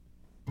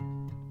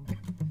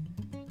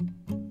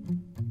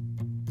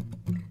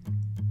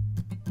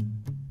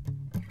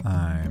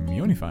I'm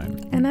Yoni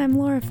Fine. And I'm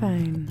Laura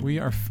Fine. We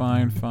are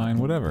fine,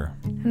 whatever.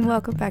 And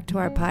welcome back to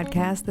our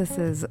podcast. This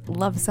is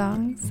Love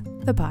Songs,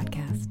 the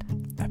podcast.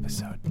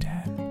 Episode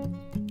 10.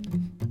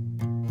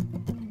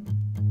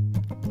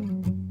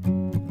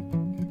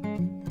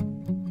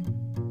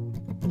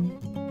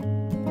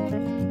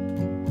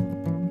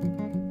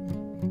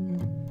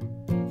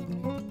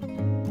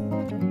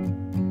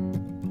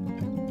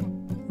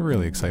 We're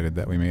really excited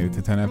that we made it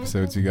to 10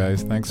 episodes, you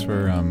guys. Thanks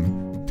for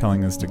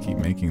telling us to keep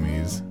making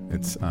these.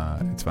 It's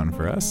fun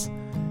for us.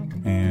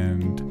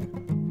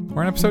 And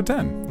we're on episode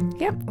 10.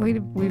 Yep,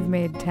 we've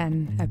made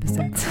 10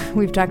 episodes.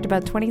 We've talked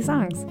about 20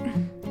 songs.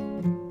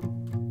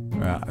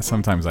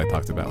 Sometimes I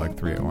talked about like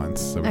 3 at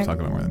once, so we've talked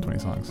about more than 20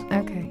 songs.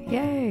 Okay,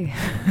 yay.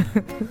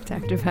 We've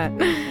talked about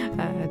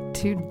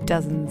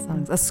 24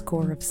 songs, a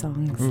score of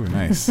songs. Ooh,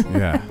 nice.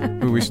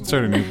 Yeah. Ooh, we should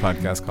start a new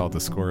podcast called The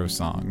Score of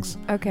Songs.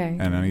 Okay.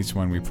 And on each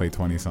one we play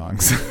 20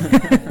 songs.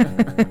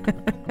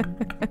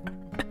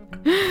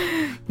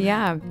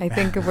 Yeah, I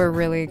think we're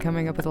really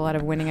coming up with a lot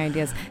of winning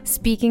ideas.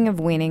 Speaking of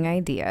winning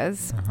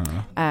ideas,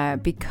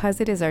 because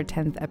it is our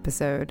 10th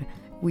episode,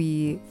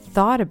 we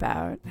thought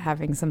about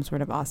having some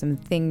sort of awesome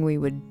thing we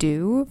would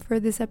do for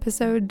this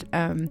episode,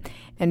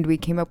 and we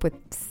came up with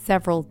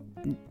several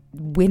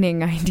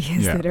winning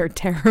ideas that are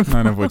terrible.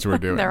 None of which we're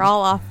doing. They're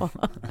all awful.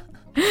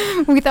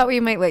 We thought we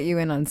might let you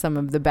in on some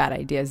of the bad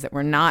ideas that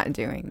we're not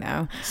doing,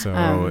 though. So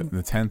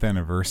the 10th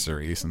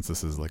anniversary, since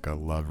this is like a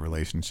love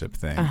relationship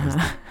thing, is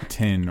the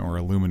tin or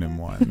aluminum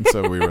one.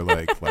 So we were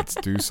like, let's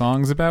do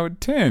songs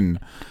about tin.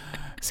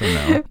 So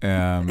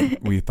no,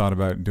 we thought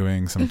about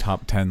doing some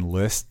top 10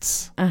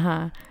 lists,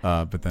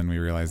 but then we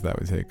realized that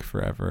would take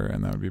forever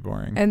and that would be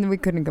boring. And we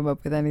couldn't come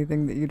up with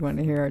anything that you'd want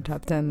to hear our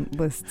top 10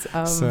 lists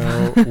of.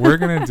 So we're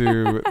going to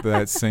do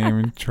that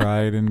same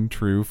tried and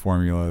true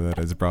formula that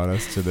has brought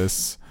us to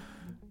this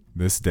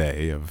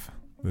day of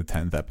the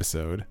 10th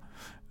episode.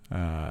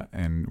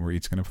 And we're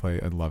each going to play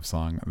a love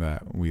song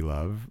that we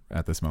love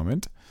at this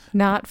moment.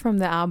 Not from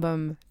the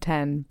album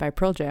 10 by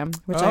Pearl Jam,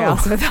 which I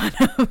also thought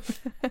of.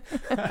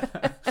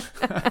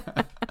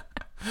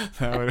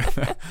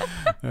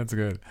 That's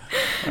good.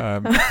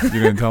 You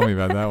didn't tell me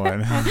about that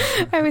one.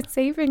 I was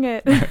saving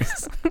it.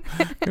 Nice.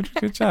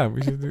 Good job.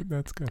 We should do.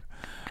 That's good.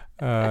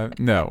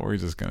 No, we're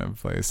just going to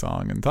play a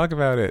song and talk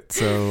about it.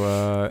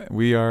 So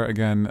we are,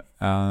 again,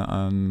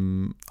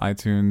 on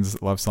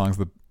iTunes, Love Songs,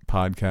 the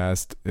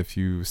podcast. If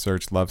you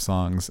search Love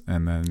Songs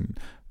and then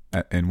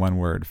in one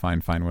word,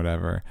 find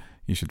whatever,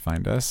 you should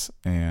find us.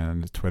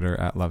 And Twitter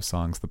at Love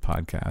Songs, the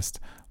podcast,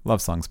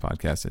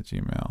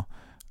 lovesongspodcast@gmail,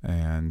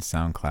 and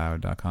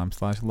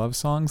soundcloud.com/Love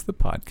Songs, the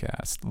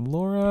podcast.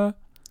 Laura?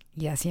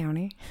 Yes,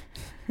 Yoni?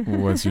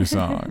 What's your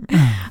song?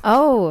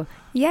 Oh,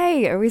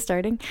 yay. Are we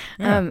starting?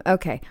 Yeah.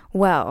 Okay.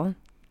 Well,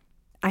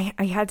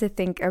 I had to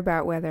think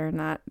about whether or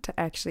not to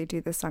actually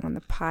do this song on the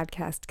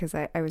podcast because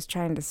I was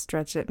trying to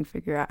stretch it and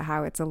figure out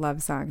how it's a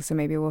love song. So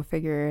maybe we'll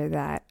figure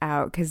that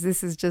out because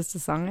this is just a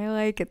song I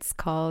like. It's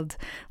called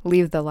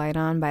Leave the Light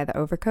On by the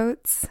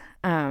Overcoats.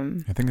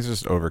 I think it's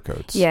just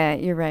Overcoats. Yeah,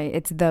 you're right.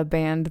 It's the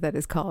band that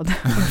is called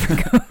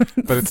Overcoats.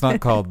 But it's not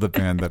called the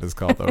band that is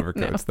called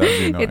Overcoats. No, That would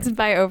be annoying. It's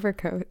by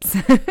Overcoats,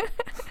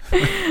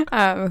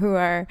 who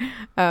are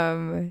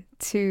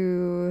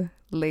two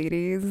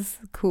ladies,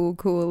 cool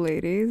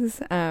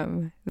ladies.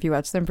 If you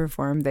watch them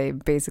perform, they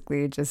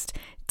basically just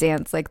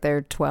dance like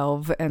they're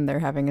 12 and they're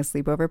having a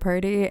sleepover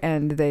party,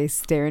 and they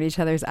stare in each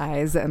other's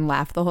eyes and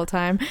laugh the whole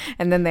time,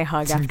 and then they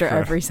hug after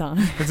every song.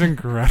 It's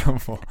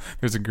incredible.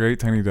 There's a great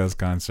Tiny Desk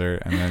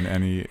concert, and then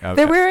any other...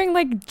 They're wearing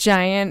like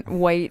giant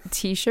white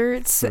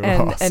t-shirts so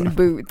and awesome. and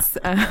boots.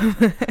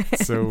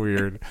 It's so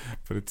weird,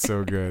 but it's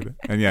so good.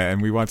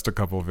 And we watched a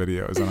couple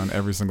videos, and on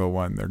every single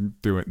one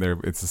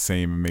it's the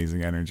same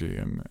amazing energy.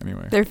 And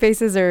anyway, their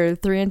faces are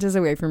 3 inches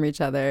away from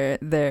each other.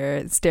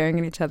 They're staring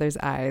in each other's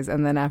eyes,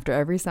 and then after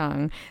every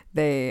song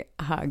they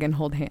hug and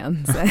hold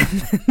hands,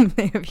 and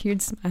they have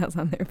huge smiles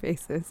on their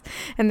faces,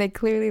 and they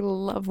clearly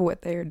love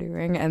what they are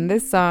doing. And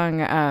this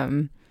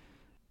song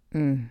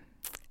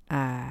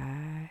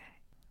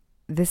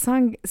this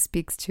song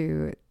speaks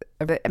to,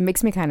 it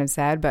makes me kind of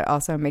sad, but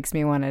also makes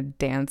me want to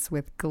dance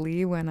with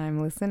glee when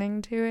I'm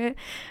listening to it.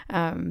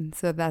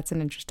 So that's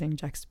an interesting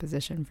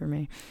juxtaposition for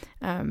me.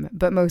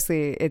 But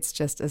mostly it's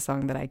just a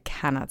song that I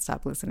cannot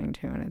stop listening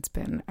to, and it's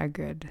been a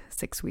good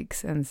 6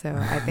 weeks. And so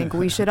I think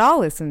we should all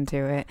listen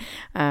to it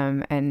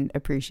and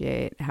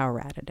appreciate how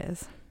rad it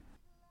is.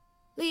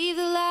 Leave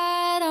the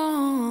light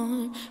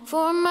on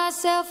for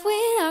myself when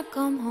I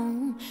come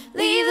home.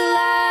 Leave the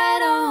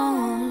light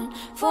on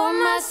for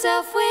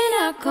myself when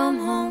I come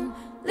home.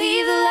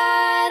 Leave the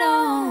light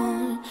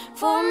on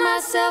for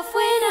myself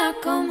when I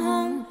come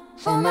home.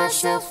 For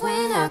myself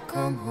when I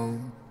come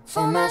home.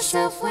 For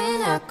myself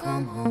when I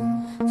come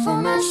home. For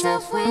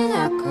myself when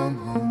I come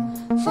home.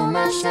 For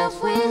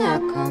myself when I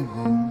come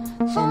home.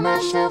 For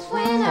myself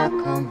when I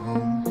come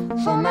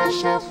home. For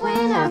myself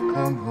when I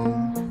come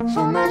home.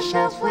 For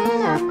myself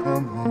when I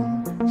come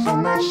home. For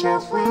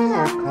myself when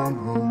I come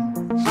home.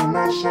 For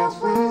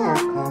myself when I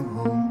come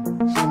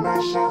home. For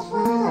myself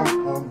when I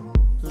come home.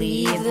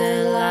 Leave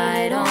the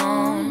light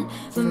on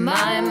for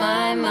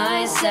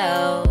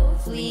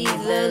myself.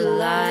 Leave the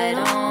light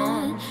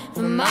on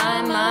for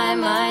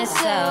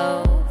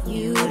myself.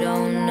 You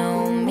don't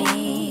know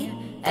me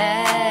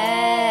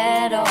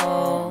at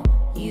all.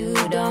 You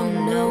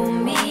don't know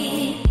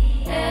me.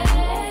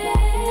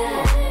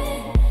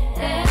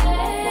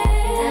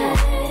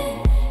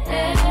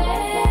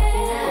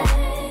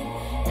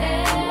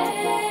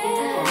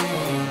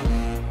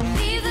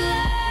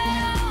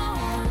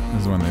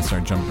 This is when they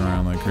start jumping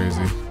around like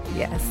crazy.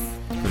 Yes.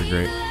 It's pretty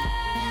great.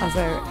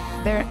 Also,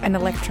 they're an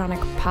electronic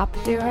pop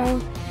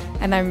duo,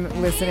 and I'm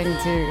listening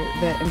to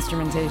the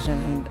instrumentation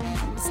and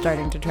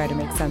starting to try to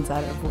make sense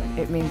out of what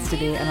it means to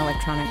be an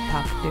electronic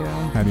pop duo.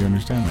 How do you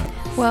understand that?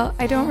 Well,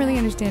 I don't really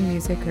understand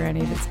music or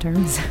any of its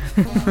terms.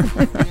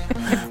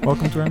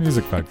 Welcome to our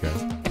music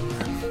podcast.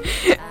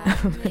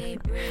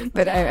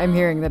 But I'm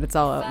hearing that it's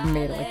all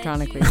made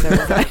electronically, so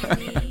is that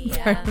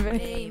part of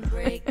it?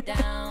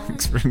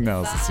 Expert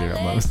analysis here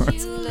on Love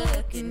Songs.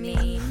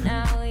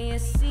 Now you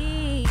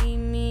see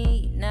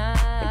me,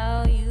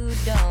 now you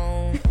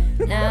don't.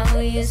 Now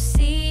you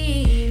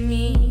see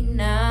me,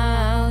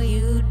 now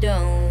you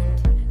don't.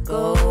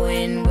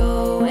 Going,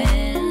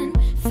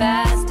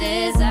 fast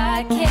as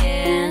I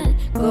can.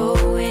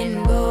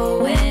 Going,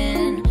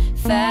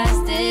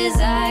 fast as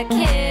I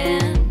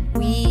can.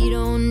 We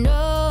don't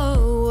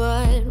know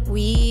what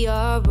we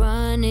are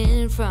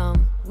running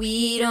from.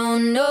 We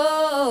don't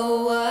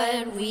know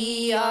what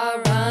we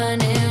are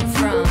running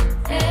from.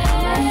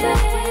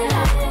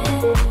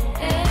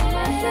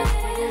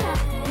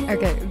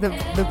 Okay, the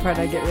part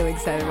I get really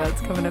excited about is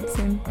coming up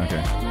soon.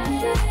 Okay.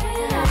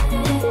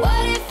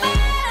 What if I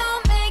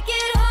don't make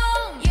it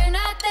home? You're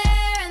not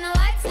there and the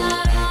light's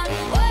not on.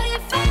 What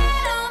if I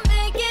don't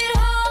make it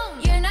home?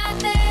 You're not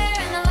there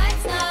and the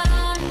light's not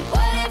on.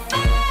 What if I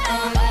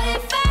don't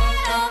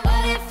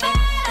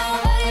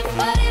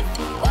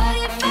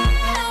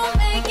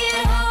make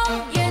it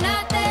home? You're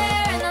not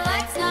there and the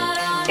light's not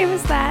on. It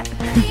was that.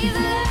 Leave the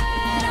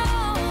light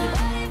on.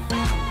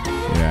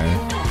 Yeah,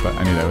 but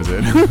I knew that was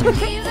it. Leave the light on.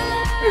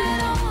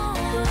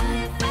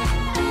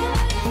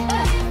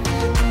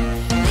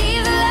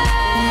 Leave the light on. Leave the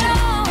light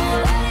on.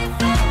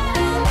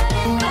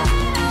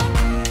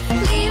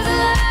 Leave the light on. Leave the light on.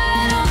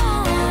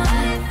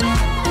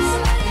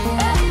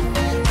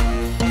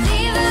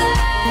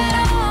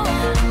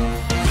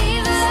 Leave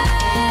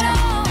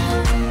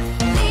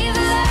the light on. Leave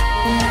the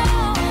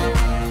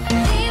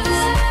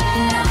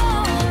light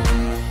on.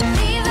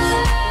 Leave the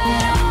light on.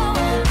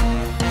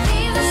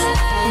 Leave the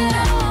light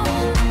on.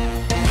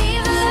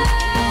 Leave the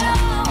light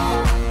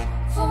on.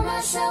 For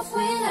myself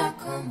when I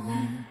come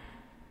home.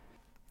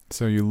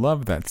 So you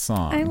love that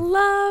song. I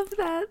love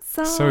that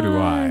song. So do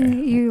I.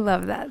 You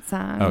love that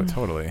song. Oh,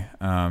 totally.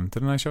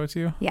 Didn't I show it to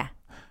you? Yeah.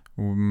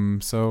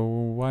 So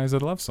why is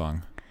it a love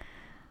song?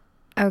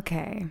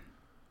 Okay.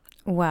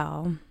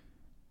 Well.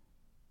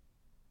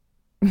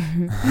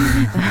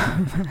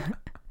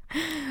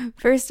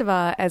 First of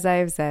all, as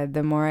I've said,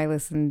 the more I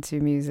listen to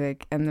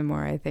music and the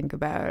more I think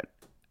about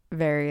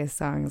various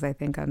songs, I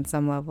think on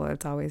some level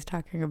it's always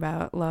talking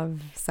about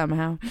love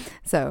somehow.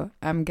 So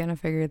I'm going to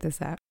figure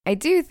this out. I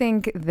do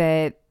think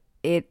that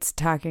it's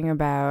talking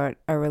about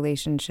a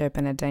relationship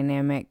and a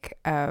dynamic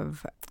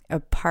of a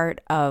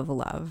part of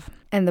love.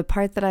 And the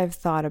part that I've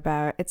thought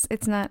about,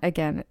 it's not,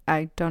 again,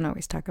 I don't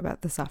always talk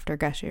about the softer,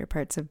 gushier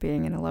parts of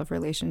being in a love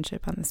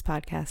relationship on this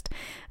podcast.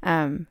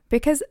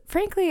 Because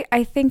frankly,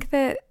 I think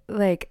that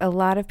like a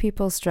lot of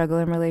people struggle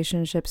in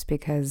relationships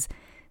because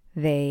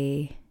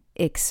they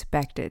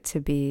expect it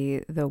to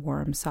be the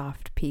warm,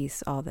 soft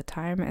piece all the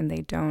time, and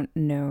they don't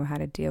know how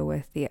to deal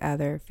with the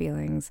other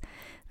feelings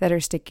that are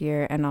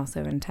stickier and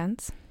also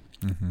intense.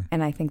 Mm-hmm.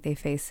 And I think they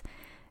face,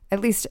 at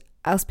least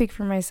I'll speak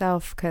for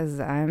myself because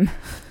I'm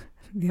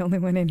the only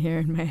one in here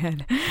in my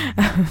head.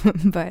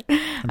 But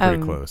I'm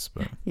pretty close,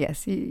 but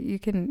yes, you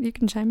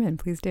can chime in,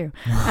 please do.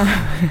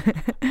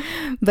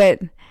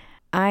 But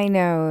I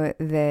know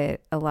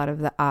that a lot of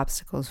the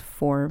obstacles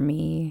for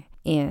me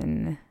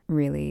in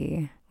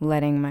really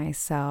letting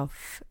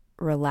myself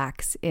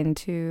relax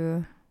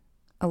into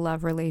a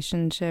love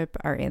relationship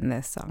are in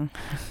this song.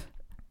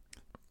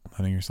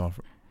 letting yourself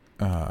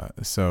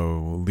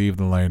so leave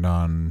the light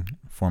on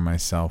for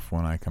myself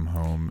when I come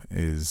home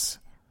is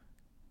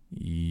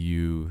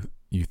you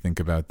think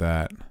about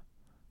that.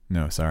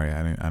 No, sorry,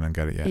 I don't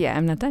get it yet. Yeah,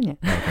 I'm not done yet.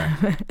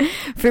 Okay.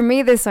 For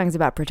me, this song's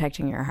about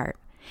protecting your heart.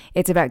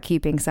 It's about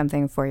keeping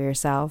something for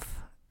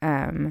yourself,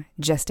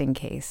 just in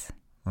case.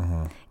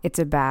 Uh-huh. It's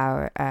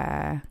about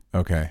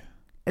Okay.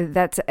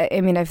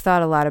 I mean, I've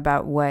thought a lot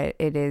about what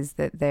it is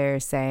that they're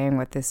saying,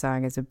 what this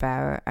song is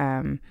about,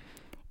 and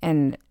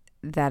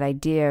that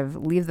idea of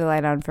leave the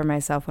light on for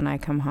myself when I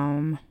come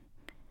home.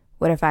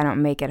 What if I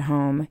don't make it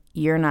home?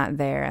 You're not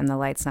there and the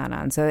light's not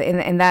on. So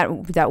in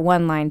that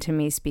one line to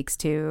me speaks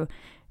to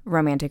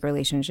romantic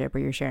relationship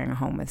where you're sharing a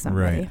home with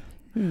somebody. Right.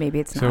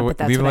 Maybe it's So not, but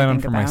that's leave the what light I on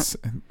think for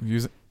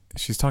about.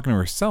 she's talking to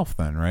herself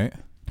then, right?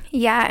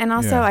 Yeah, and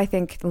also Yeah. I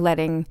think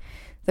letting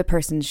the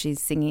person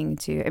she's singing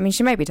to. I mean,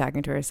 she might be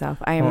talking to herself.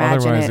 I Well,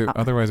 imagine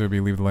otherwise it would be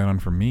leave the light on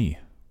for me.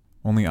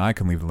 Only I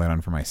can leave the light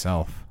on for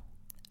myself.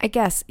 I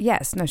guess,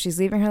 yes. No, she's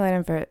leaving the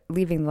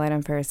light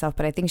on for herself,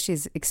 but I think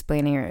she's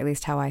explaining, or at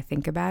least how I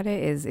think about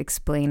it, is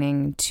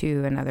explaining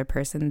to another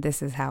person,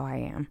 this is how I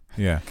am.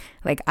 Yeah.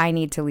 Like, I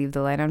need to leave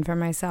the light on for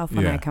myself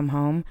when I come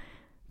home,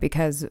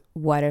 because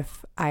what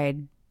if I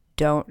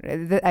don't,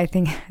 I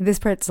think this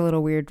part's a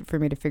little weird for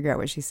me to figure out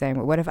what she's saying,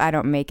 but what if I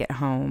don't make it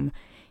home,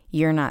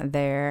 you're not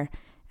there,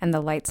 and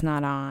the light's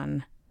not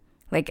on?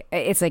 Like,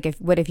 it's like,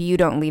 what if you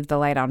don't leave the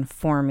light on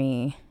for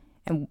me,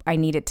 and I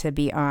need it to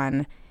be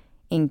on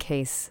in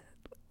case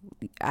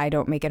I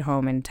don't make it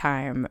home in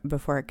time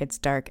before it gets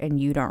dark and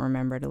you don't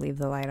remember to leave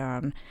the light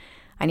on.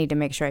 I need to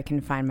make sure I can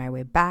find my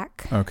way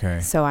back. Okay.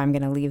 So I'm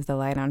going to leave the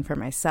light on for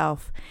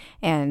myself.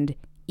 And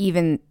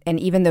even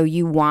though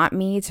you want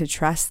me to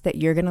trust that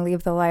you're going to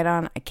leave the light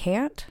on, I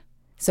can't.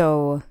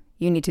 So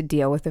you need to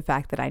deal with the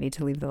fact that I need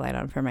to leave the light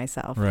on for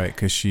myself. Right,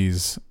 because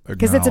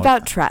it's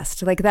about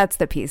trust. Like, that's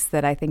the piece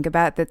that I think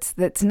about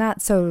that's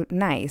not so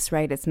nice,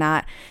 right? It's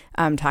not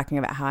talking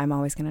about how I'm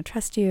always going to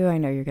trust you. I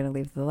know you're going to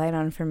leave the light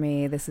on for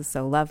me. This is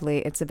so lovely.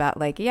 It's about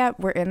like, yeah,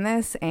 we're in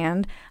this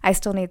and I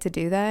still need to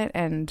do that.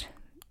 And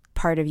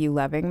part of you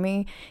loving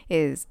me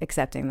is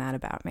accepting that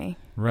about me.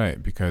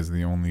 Right, because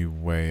the only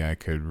way I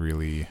could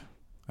really,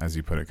 as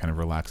you put it, kind of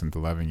relax into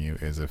loving you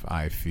is if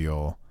I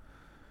feel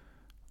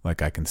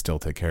like I can still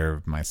take care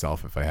of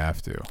myself if I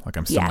have to. Like,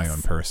 I'm still my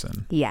own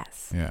person.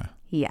 Yes. Yeah.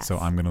 Yes. So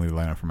I'm going to leave the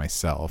light on for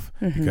myself.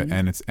 Because,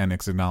 and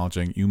it's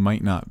acknowledging you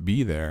might not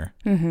be there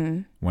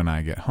when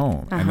I get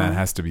home. And that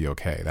has to be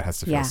okay. That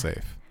has to feel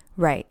safe.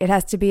 Right. It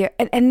has to be.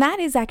 And that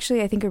is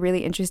actually, I think, a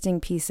really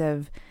interesting piece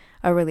of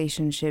a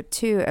relationship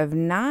too, of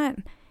not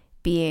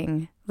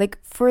being, like,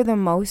 for the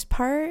most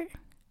part,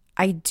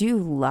 I do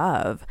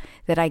love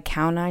that I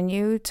count on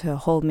you to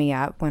hold me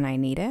up when I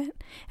need it.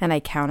 And I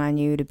count on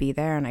you to be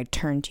there, and I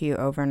turn to you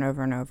over and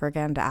over and over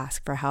again to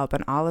ask for help.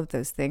 And all of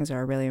those things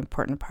are a really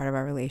important part of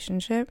our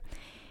relationship.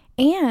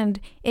 And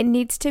it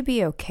needs to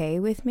be okay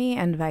with me,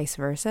 and vice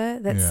versa,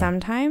 that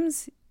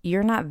sometimes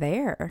you're not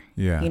there.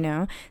 Yeah. You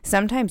know,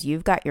 sometimes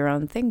you've got your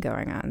own thing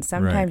going on.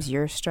 Sometimes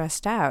you're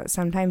stressed out.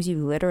 Sometimes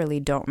you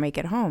literally don't make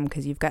it home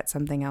because you've got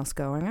something else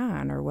going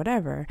on or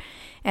whatever.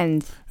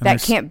 And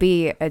that can't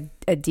be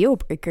a deal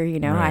breaker. You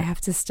know, I have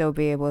to still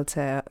be able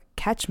to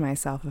catch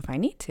myself if I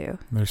need to.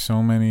 There's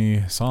so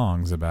many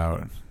songs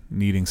about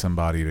needing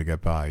somebody to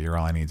get by. You're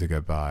all I need to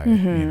get by. You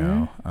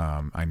know,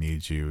 I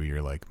need you.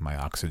 You're like my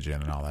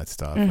oxygen and all that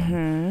stuff.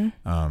 And,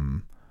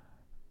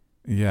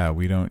 yeah,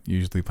 we don't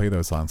usually play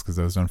those songs because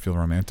those don't feel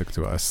romantic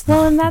to us.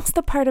 Well, and that's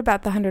the part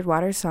about the 100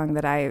 Waters song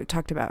that I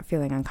talked about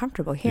feeling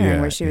uncomfortable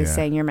hearing, where she was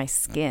saying, you're my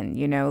skin,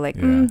 you know, like,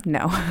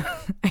 no,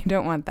 I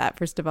don't want that.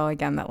 First of all,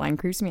 again, that line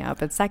creeps me out.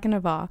 But second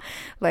of all,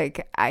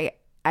 like, I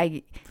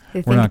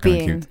think we're not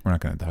going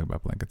to talk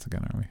about blankets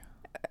again, are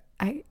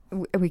we?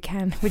 We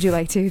can. Would you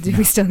like to? Do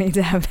we still need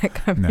to have that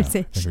conversation? No,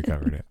 I think we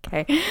covered it.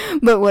 Okay.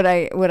 But what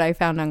I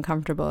found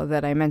uncomfortable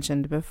that I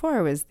mentioned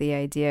before was the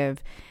idea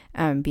of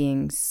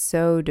being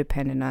so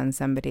dependent on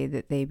somebody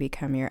that they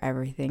become your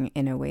everything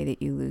in a way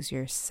that you lose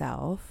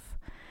yourself.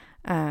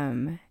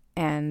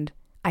 And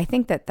I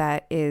think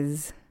that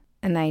is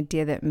an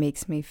idea that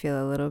makes me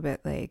feel a little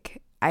bit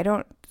like,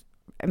 and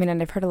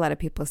I've heard a lot of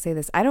people say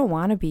this, I don't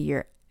want to be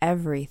your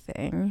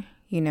everything.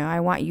 You know,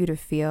 I want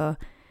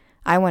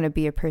to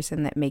be a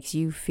person that makes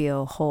you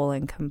feel whole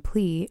and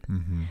complete.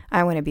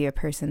 I want to be a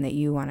person that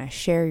you want to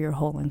share your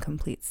whole and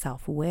complete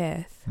self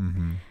with.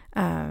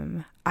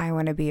 I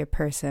want to be a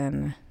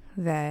person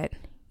that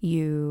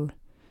you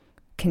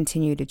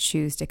continue to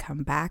choose to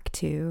come back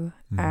to.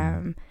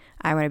 I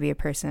want to be a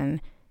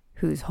person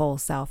whose whole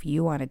self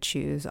you want to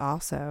choose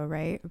also,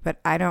 right? But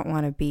I don't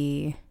want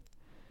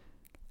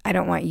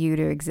you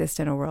to exist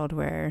in a world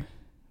where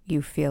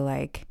you feel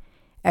like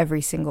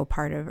every single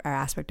part of or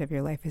aspect of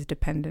your life is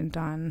dependent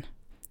on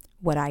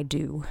what I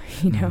do,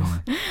 you know.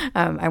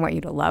 I want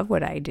you to love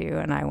what I do,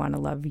 and I want to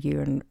love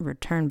you in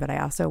return, but I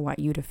also want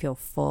you to feel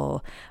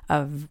full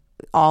of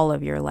all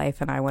of your life,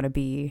 and I want to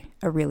be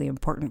a really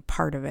important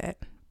part of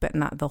it, but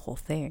not the whole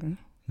thing.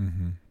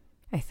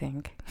 I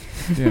think.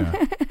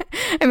 Yeah.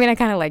 I mean, I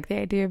kind of like the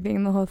idea of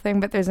being the whole thing,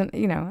 but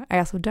I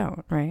also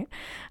don't, right?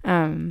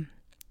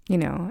 You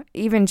know,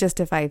 even just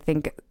if I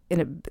think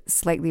in a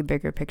slightly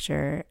bigger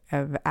picture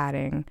of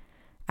adding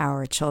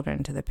our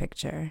children to the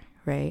picture,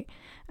 right?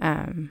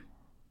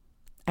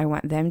 I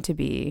want them to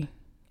be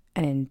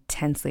an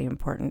intensely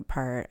important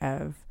part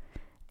of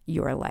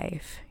your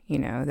life, you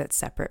know, that's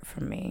separate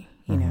from me,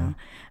 you know.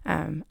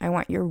 I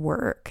want your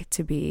work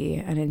to be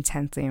an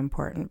intensely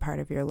important part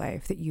of your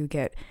life that you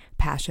get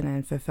passion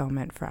and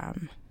fulfillment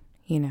from,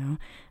 you know.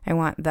 I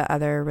want the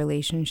other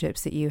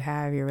relationships that you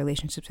have, your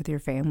relationships with your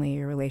family,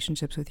 your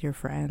relationships with your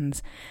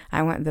friends,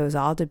 I want those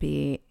all to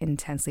be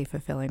intensely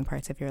fulfilling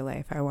parts of your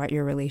life. I want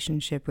your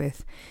relationship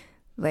with,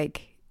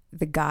 like,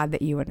 the God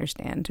that you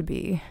understand to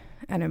be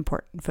an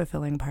important,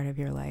 fulfilling part of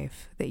your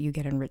life that you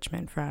get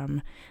enrichment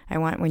from. I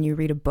want when you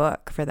read a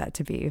book for that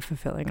to be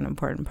fulfilling, an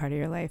important part of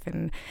your life.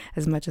 And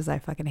as much as I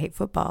fucking hate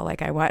football,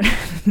 like I want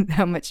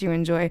how much you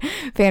enjoy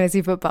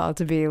fantasy football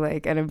to be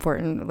like an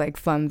important, like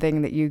fun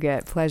thing that you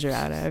get pleasure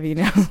out of, you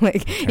know,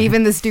 like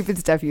even the stupid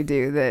stuff you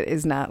do that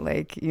is not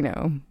like, you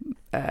know,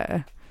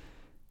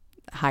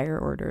 higher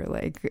order,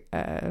 like,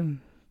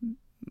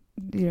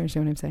 you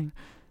understand what I'm saying?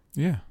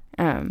 Yeah.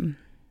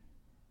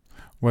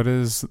 What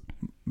is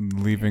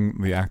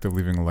the act of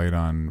leaving a light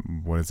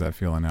on, what does that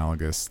feel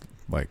analogous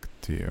like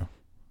to you?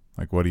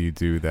 Like, what do you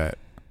do that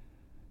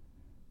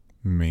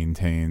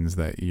maintains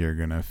that you're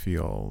going to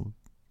feel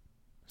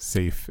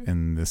safe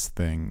in this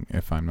thing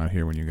if I'm not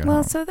here when you get home?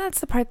 Well, so that's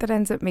the part that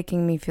ends up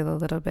making me feel a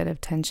little bit of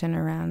tension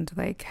around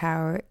like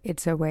how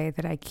it's a way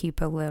that I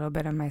keep a little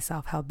bit of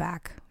myself held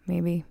back,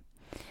 maybe.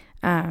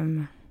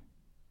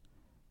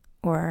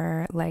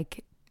 Or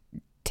like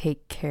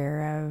take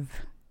care of.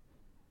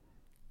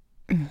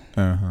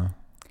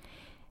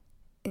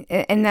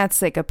 And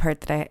that's like a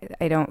part that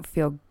I don't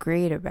feel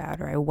great about,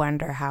 or I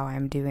wonder how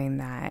I'm doing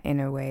that in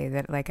a way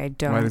that like I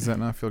don't. Why does that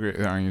not feel great?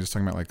 Aren't you just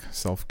talking about like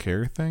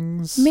self-care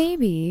things?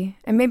 Maybe,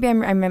 and maybe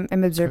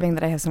I'm observing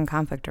that I have some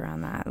conflict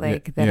around that.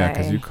 Like that. Yeah,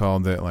 because you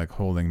called it like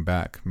holding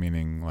back,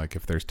 meaning like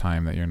if there's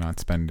time that you're not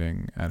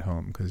spending at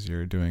home because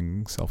you're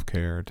doing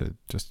self-care to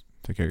just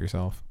take care of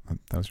yourself.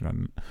 That was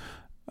redundant.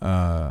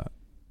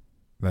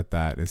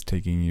 That is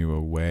taking you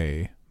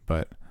away,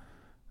 but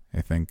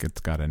I think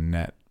it's got a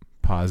net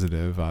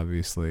positive,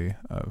 obviously,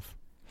 of.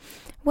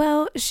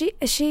 Well,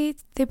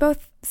 they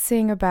both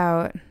sing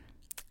about.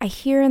 I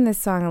hear in this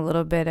song a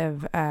little bit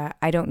of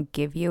I don't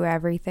give you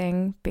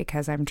everything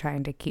because I'm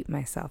trying to keep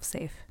myself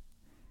safe.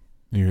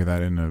 You hear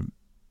that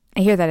I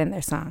hear that in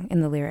their song,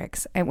 in the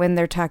lyrics, and when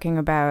they're talking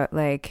about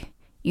like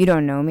you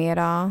don't know me at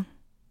all.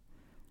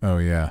 Oh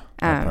yeah,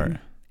 that part.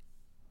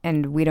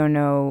 And we don't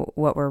know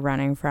what we're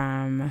running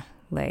from,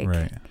 like.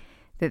 Right.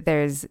 That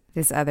there's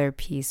this other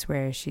piece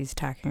where she's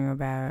talking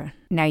about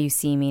now you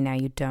see me, now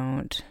you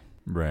don't.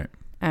 Right.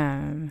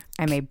 I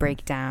may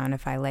break down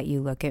if I let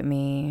you look at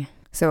me.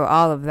 So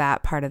all of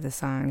that part of the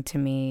song, to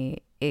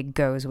me, it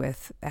goes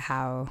with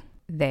how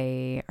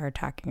they are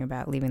talking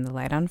about leaving the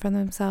light on for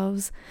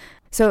themselves.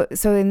 So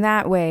in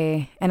that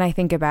way, and I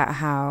think about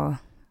how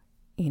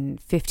in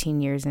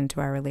 15 years into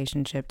our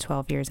relationship,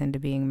 12 years into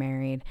being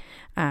married,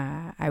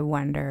 I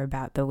wonder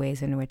about the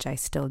ways in which I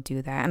still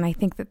do that. And I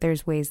think that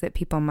there's ways that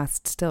people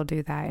must still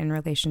do that in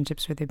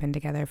relationships where they've been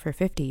together for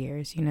 50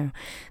 years, you know,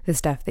 the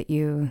stuff that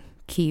you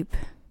keep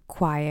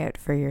quiet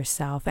for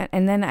yourself.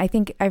 And then I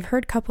think I've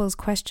heard couples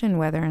question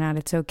whether or not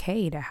it's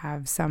okay to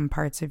have some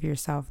parts of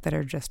yourself that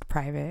are just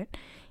private,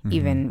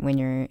 even when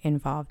you're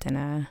involved in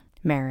a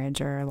marriage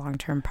or a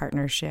long-term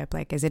partnership.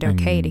 Like, is it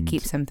okay to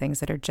keep some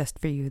things that are just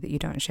for you that you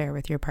don't share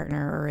with your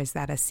partner, or is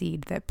that a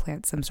seed that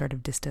plants some sort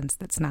of distance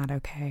that's not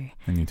okay?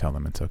 And you tell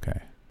them it's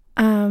okay.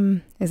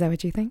 Is that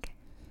what you think?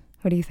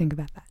 What do you think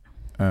about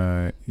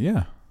that?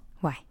 Yeah.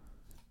 Why?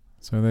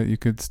 So that you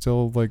could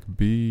still like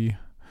be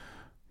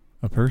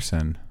a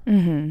person.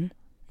 Mm-hmm.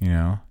 You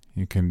know,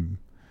 you can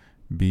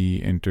be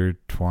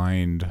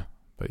intertwined,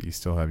 but you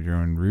still have your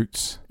own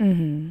roots.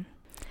 Mm-hmm.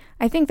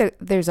 I think that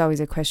there's always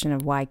a question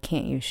of why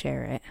can't you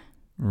share it?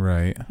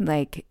 Right.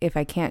 Like, if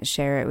I can't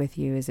share it with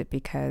you, is it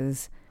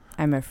because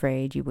I'm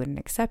afraid you wouldn't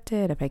accept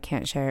it? If I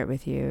can't share it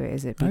with you,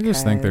 is it because... I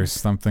just think there's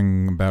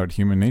something about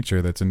human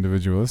nature that's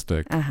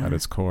individualistic at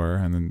its core,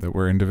 and then that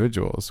we're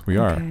individuals. We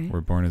are. We're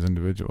born as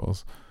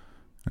individuals.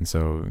 And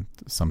so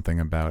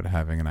something about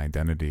having an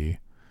identity,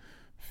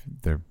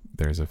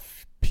 there's a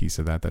piece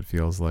of that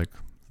feels like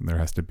there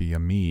has to be a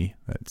me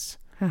that's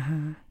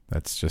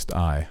just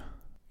I,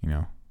 you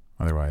know.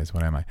 Otherwise,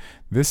 what am I?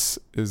 This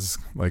is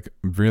like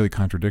really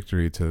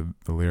contradictory to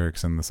the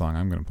lyrics in the song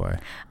I'm going to play.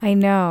 I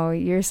know.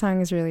 Your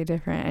song is really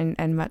different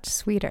and much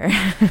sweeter.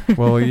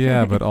 Well,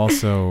 yeah, but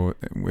also,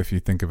 if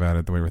you think about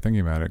it the way we're thinking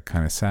about it,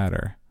 kind of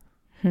sadder.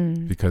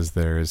 Because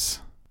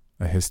there's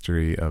a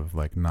history of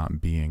like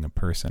not being a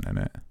person in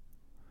it.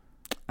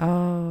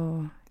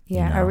 Oh,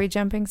 yeah. You know? Are we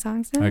jumping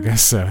songs now? I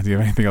guess so. Do you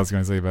have anything else you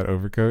want to say about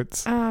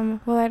Overcoats?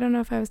 Well, I don't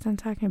know if I was done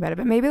talking about it,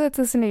 but maybe let's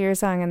listen to your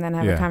song and then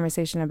have a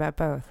conversation about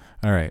both.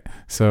 All right.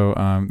 So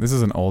this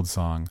is an old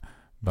song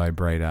by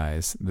Bright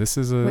Eyes. This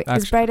is a...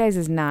 Wait, Bright Eyes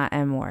is not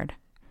M. Ward.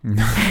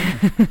 No,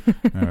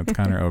 it's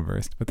Conor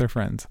Oberst, but they're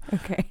friends.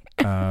 Okay.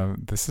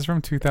 This is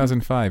from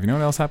 2005. You know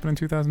what else happened in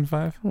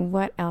 2005?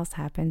 What else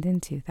happened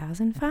in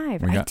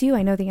 2005?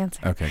 I know the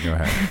answer. Okay, go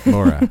ahead.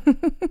 Laura.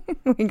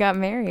 We got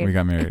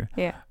married.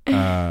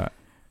 Yeah.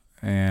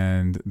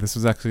 And this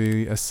was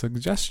actually a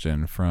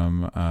suggestion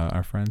from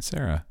our friend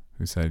Sarah,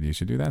 who said you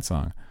should do that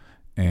song.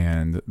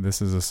 And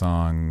this is a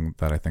song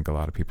that I think a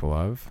lot of people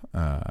love.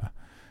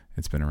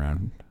 It's been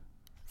around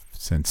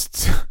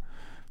since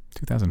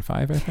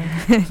 2005, I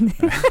think.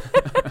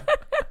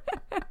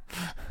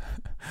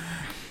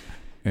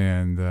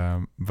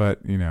 And but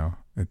you know,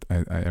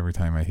 I every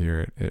time I hear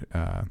it, it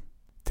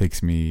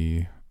takes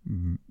me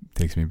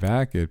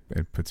back.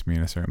 It puts me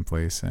in a certain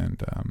place,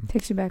 and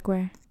takes you back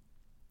where?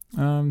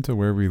 To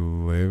where we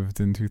lived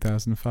in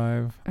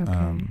 2005.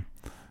 Okay.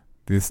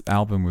 This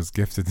album was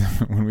gifted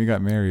when we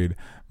got married.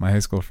 My high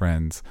school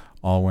friends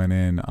all went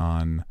in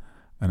on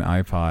an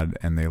iPod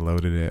and they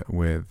loaded it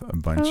with a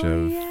bunch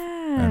of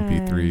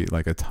MP3,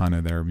 like a ton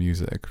of their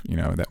music,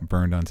 that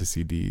burned onto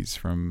CDs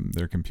from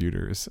their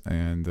computers.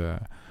 And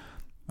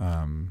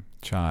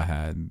Cha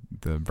had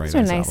the Bright Eyes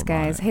Those are nice album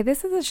guys. on it. Hey,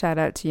 this is a shout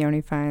out to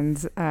Yoni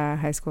Fine's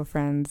high school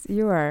friends.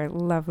 You are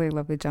lovely,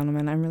 lovely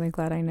gentlemen. I'm really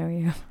glad I know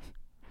you.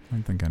 I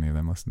don't think any of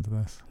them listen to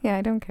this. Yeah,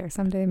 I don't care.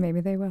 Someday maybe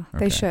they will.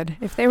 Okay. They should.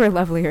 If they were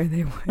lovelier,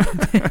 they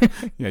would.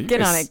 Yeah, you Get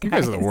guys, on it, You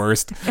guys are the guys.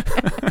 worst.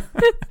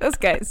 Those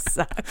guys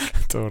suck.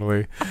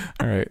 Totally.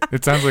 All right.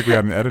 It sounds like we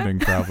had an editing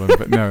problem,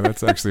 but no,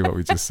 that's actually what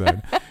we just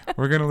said.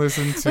 We're going to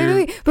listen to...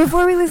 Wait.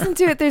 Before we listen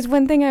to it, there's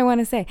one thing I want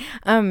to say.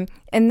 And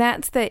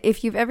that's that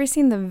if you've ever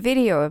seen the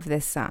video of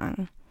this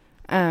song,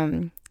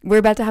 we're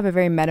about to have a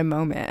very meta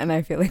moment, and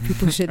I feel like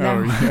people should know.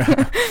 Oh,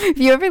 yeah. If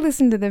you ever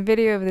listen to the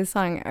video of this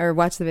song or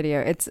watch the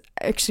video, it's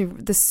actually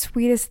the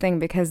sweetest thing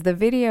because the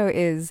video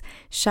is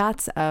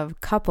shots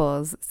of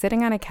couples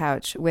sitting on a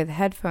couch with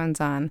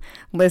headphones on,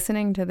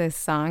 listening to this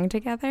song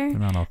together. They're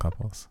not all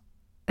couples.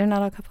 They're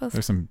not all couples?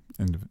 There's some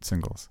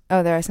singles.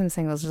 Oh, there are some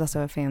singles. There's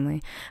also a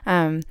family.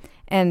 And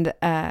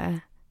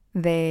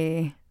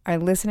they are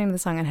listening to the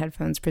song on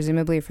headphones,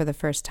 presumably for the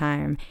first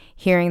time,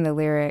 hearing the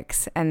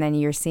lyrics, and then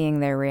you're seeing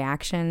their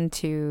reaction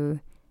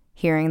to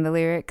hearing the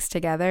lyrics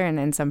together. And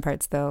in some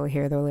parts, they'll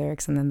hear the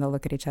lyrics and then they'll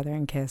look at each other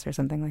and kiss or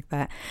something like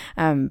that.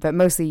 But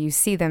mostly you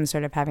see them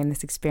sort of having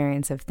this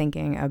experience of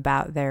thinking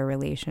about their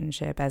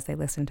relationship as they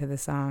listen to the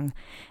song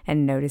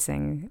and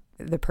noticing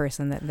the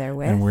person that they're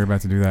with. And we're about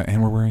to do that,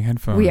 and we're wearing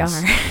headphones. We are.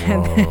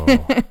 Whoa.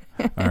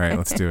 All right,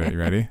 let's do it. You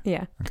ready?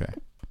 Yeah. Okay.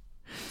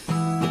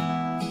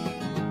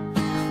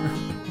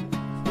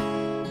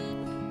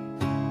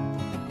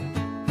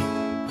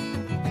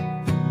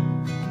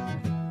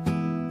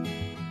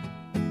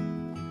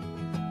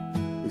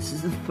 This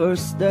is the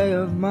first day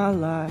of my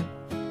life.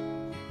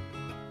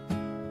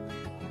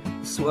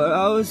 I swear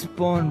I was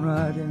born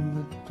right in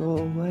the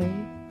doorway.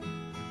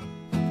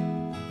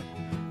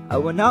 I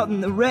went out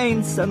in the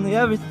rain, suddenly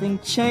everything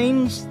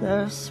changed.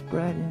 They're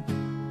spreading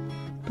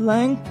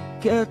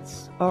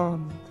blankets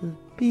on the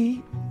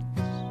beach.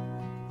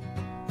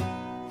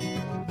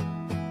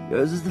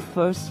 Yours is the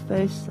first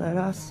face that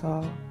I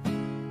saw. I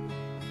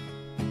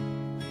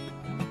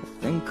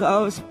think I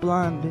was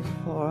blind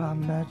before I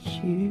met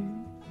you.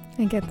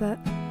 I get that.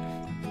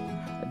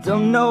 I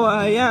don't know where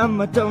I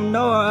am, I don't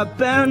know where I've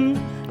been,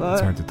 but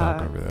It's hard to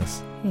talk I over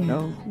this. Yeah.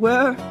 know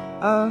where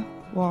I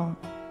want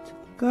to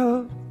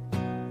go.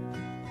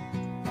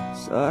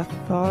 So I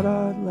thought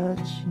I'd let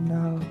you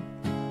know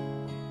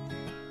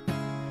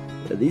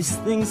that these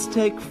things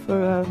take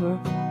forever,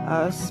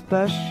 I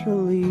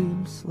especially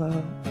am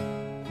slow.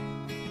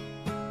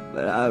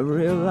 But I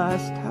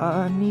realized how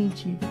I need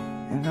you,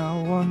 and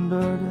I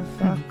wondered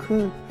if I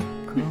could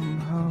come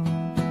home.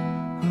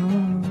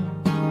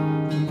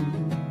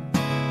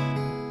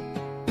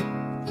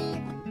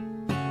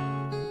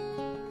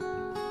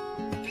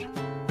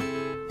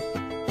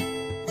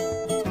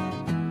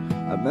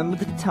 I remember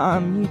the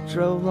time you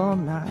drove all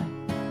night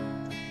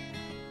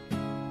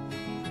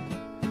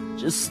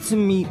just to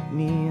meet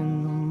me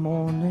in the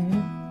morning.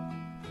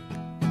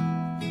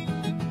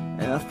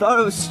 And I thought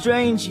it was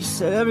strange, you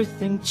said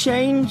everything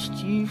changed.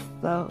 You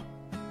felt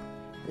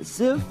as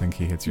if I think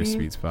he hits your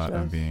sweet spot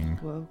of being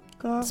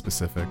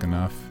specific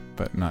enough,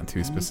 but not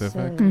too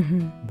specific,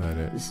 Mm-hmm. that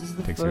it This is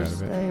the takes you out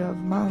first of it. day of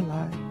my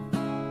life.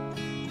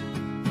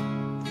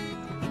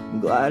 I'm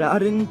glad I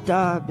didn't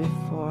die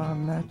before I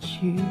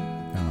met you.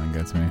 That one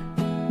gets me.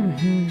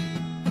 Mm-hmm.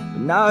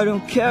 But now I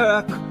don't care,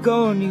 I could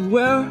go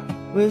anywhere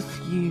with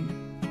you,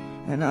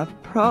 and I'd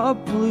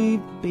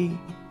probably be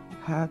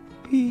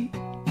happy.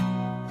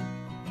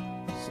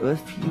 So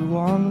if you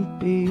wanna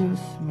be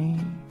with me,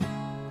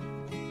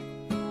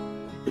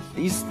 if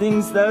these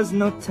things there's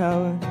no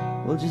telling,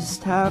 we'll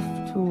just have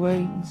to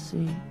wait and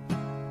see.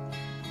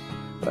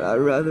 But I'd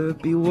rather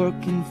be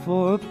working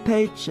for a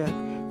paycheck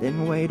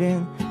than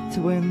waiting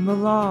to win the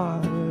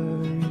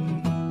lottery.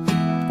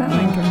 That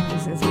line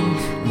confuses me.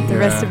 The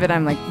rest of it,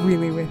 I'm like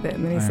really with it.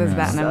 And then he I saes know.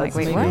 that, and I'm like,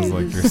 wait, Sounds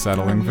what? Feels like you're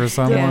settling for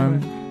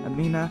someone. I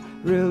mean, I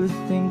really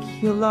think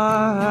you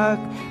like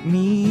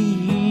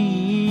me.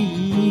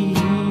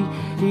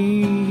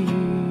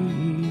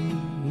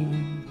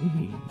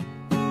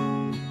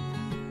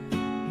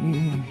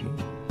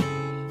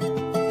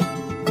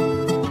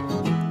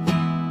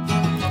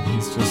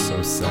 He's just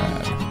so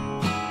sad.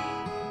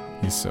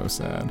 He's so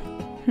sad.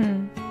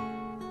 Hmm.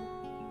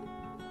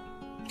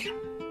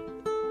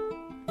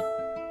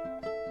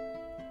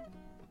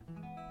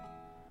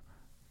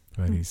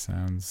 But he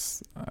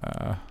sounds,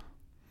 I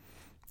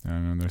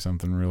don't know, there's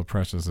something real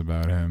precious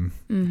about him.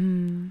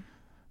 Mm-hmm.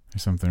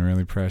 There's something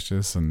really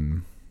precious,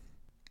 and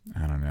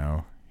I don't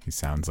know, he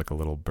sounds like a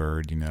little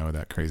bird, you know,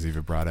 that crazy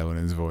vibrato in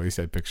his voice.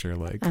 I picture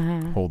like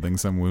holding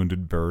some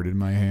wounded bird in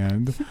my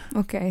hand.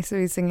 Okay, so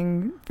he's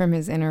singing from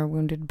his inner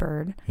wounded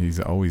bird.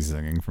 He's always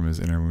singing from his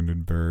inner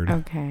wounded bird.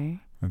 Okay.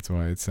 That's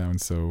why it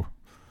sounds so.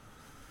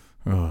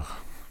 Ugh.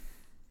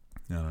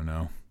 I don't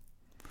know.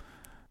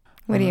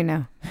 What do you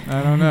know?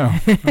 I don't know.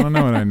 I don't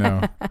know what I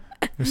know.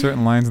 There's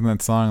certain lines in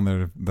that song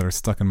that are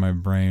stuck in my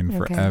brain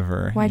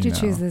forever. Why'd you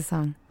choose this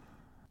song?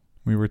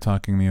 We were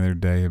talking the other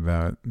day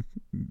about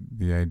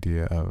the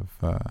idea of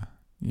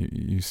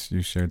you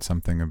shared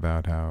something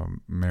about how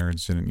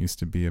marriage didn't used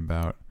to be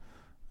about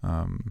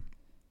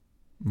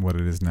what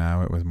it is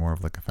now. It was more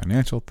of like a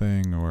financial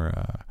thing or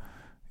a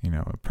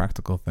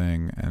practical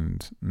thing,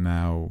 and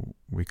now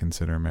we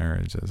consider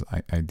marriage as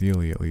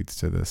ideally it leads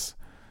to this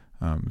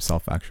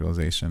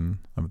self-actualization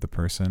of the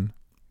person,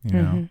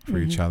 for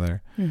each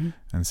other.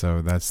 And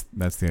so that's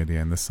the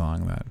idea in this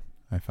song that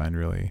I find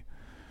really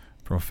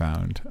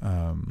profound.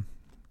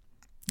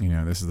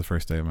 This is the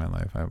first day of my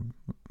life. How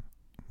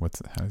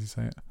does he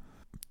say it?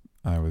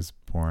 I was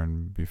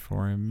born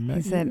before I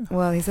met you.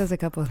 He says a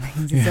couple of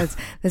things. He says,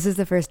 this is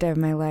the first day of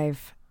my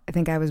life. I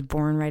think I was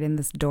born right in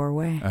this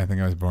doorway. I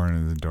think I was born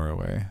in the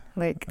doorway.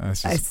 Like, I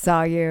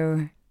saw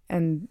you,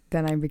 and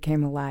then I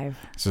became alive.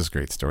 It's just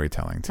great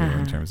storytelling, too,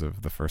 in terms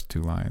of the first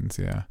two lines,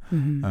 yeah.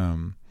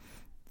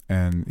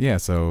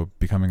 So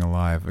becoming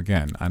alive,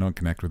 again, I don't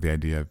connect with the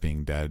idea of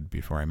being dead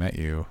before I met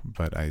you,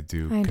 but I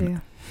do.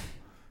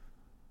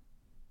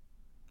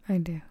 I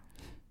do.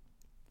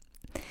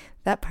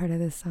 That part of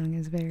this song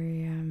is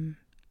very,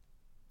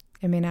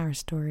 our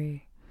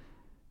story,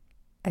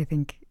 I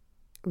think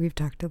we've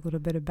talked a little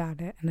bit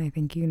about it, and I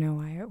think you know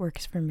why it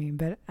works for me,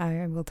 but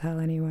I will tell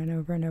anyone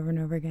over and over and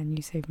over again,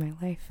 you saved my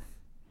life.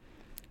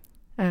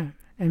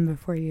 And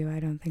before you, I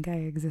don't think I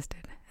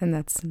existed. And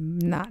that's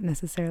not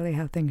necessarily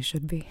how things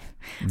should be.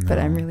 No. But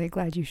I'm really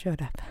glad you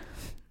showed up.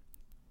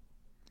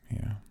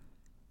 Yeah.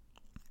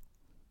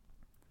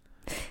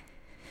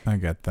 I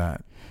get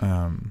that.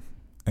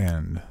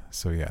 And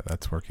so,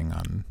 that's working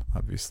on,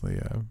 obviously,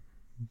 a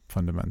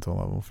fundamental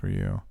level for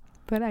you.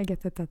 But I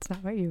get that that's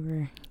not what you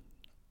were.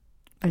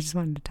 I just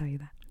wanted to tell you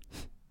that.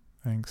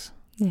 Thanks.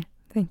 Yeah,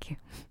 thank you.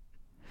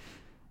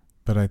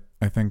 But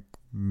I think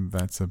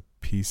that's a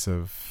piece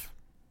of,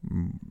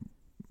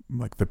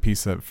 like, the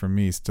piece that for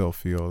me still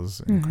feels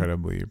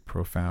incredibly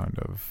profound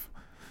of,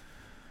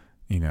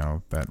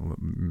 that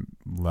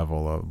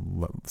level of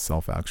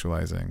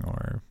self-actualizing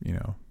or,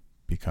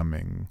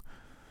 becoming,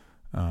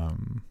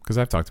 because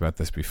I've talked about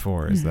this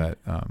before, is that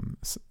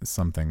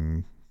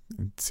something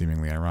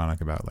seemingly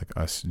ironic about like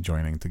us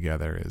joining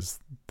together is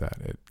that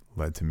it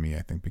led to me,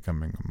 I think,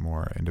 becoming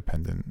more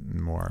independent and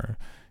more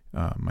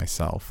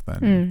myself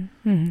than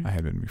I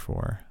had been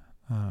before.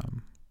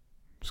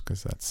 Just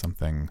because that's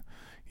something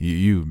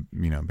you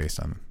based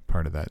on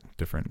part of that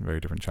very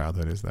different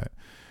childhood, is that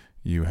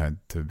you had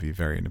to be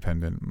very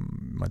independent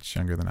much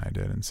younger than I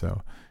did, and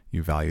so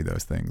you value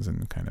those things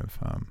and kind of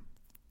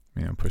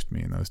pushed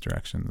me in those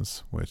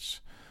directions,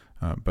 which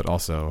but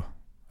also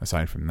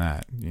aside from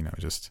that,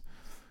 just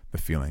the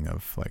feeling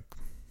of like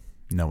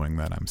knowing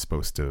that I'm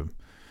supposed to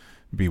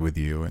be with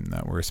you and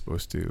that we're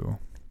supposed to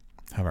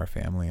have our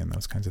family and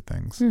those kinds of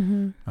things.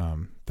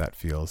 That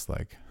feels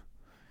like,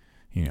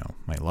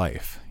 my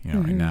life,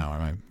 right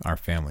now, our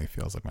family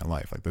feels like my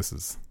life. Like this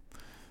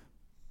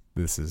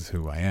is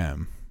who I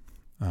am.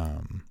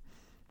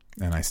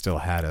 And I still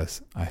had a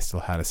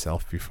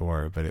self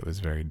before, but it was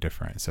very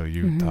different. So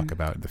you talk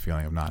about the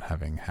feeling of not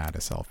having had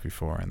a self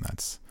before, and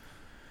that's,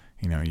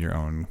 your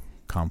own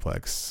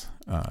complex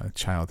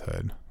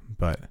childhood.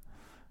 But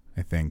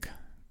I think,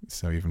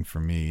 so even for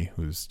me,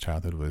 whose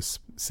childhood was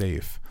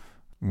safe,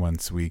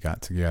 once we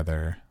got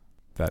together,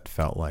 that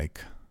felt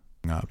like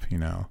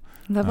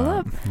level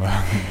up,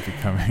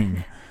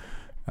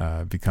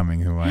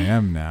 becoming who I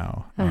am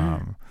now.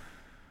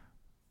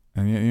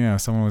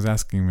 And someone was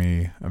asking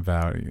me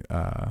about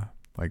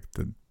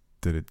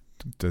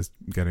does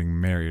getting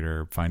married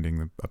or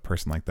finding a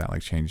person like that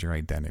like change your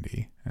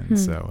identity? And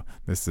so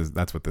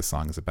that's what this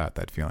song is about.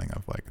 That feeling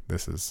of like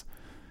this is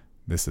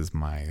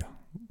my,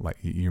 like,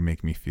 you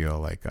make me feel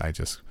like I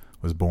just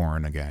was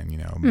born again,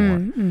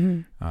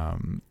 more.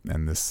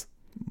 And this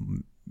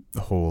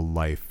whole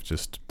life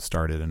just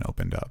started and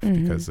opened up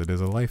because it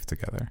is a life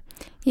together.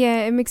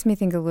 Yeah, it makes me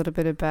think a little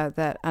bit about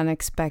that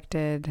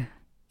unexpected.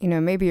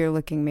 Maybe you're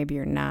looking, maybe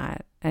you're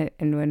not. And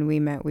when we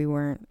met, we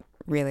weren't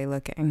really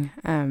looking.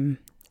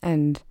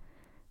 And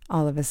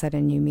all of a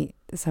sudden you meet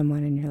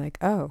someone and you're like,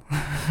 oh,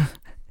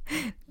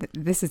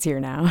 this is here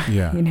now.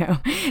 Yeah.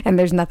 And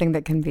there's nothing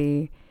that can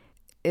be,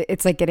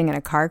 it's like getting in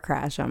a car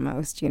crash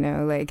almost,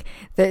 like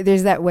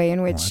there's that way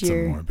in which that's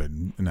a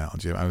morbid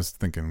analogy. I was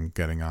thinking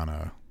getting on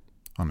a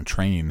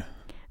train.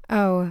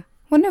 Oh,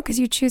 well, no, because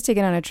you choose to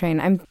get on a train.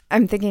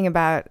 I'm thinking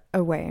about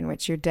a way in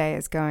which your day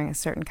is going a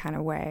certain kind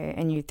of way,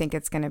 and you think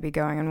it's going to be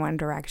going in one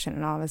direction,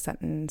 and all of a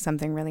sudden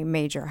something really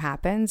major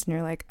happens, and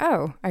you're like,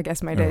 oh, I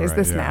guess my day is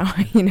this now,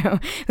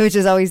 which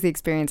is always the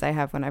experience I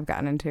have when I've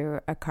gotten into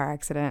a car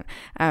accident.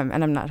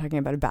 And I'm not talking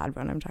about a bad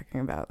one. I'm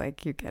talking about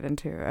like you get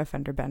into a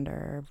fender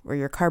bender or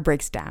your car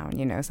breaks down,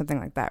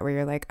 something like that, where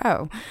you're like,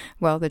 oh,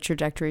 well, the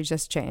trajectory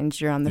just changed.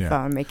 You're on the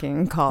phone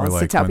making calls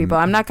to tell people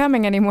I'm not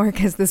coming anymore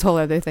because this whole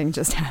other thing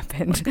just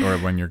happened. Or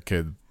when your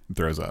kid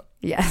throws up.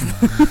 Yes.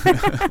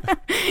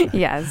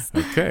 Yes.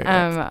 Okay.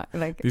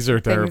 Like these are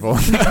terrible.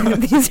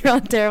 These are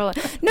all terrible.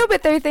 No,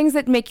 but they're things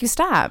that make you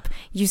stop.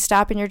 You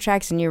stop in your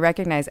tracks and you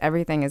recognize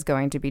everything is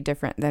going to be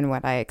different than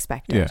what I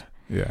expected. Yeah.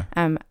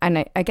 Yeah.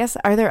 And I guess,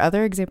 are there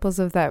other examples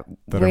of that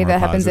That way are more that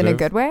happens in a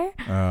positive? good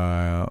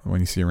way? When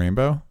you see a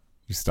rainbow,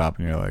 you stop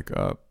and you're like,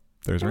 oh,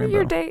 there's a rainbow.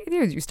 Your day,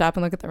 you stop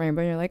and look at the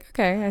rainbow and you're like,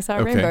 okay, I saw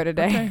a rainbow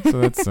today. Okay.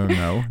 So that's a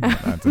no.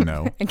 That's a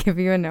no. I give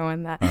you a no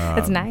on that.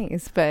 It's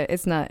nice, but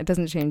it's not. It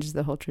doesn't change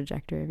the whole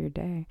trajectory of your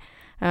day.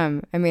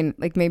 I mean,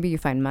 like maybe you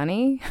find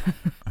money.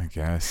 I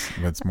guess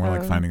that's more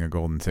like finding a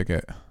golden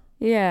ticket.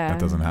 Yeah, That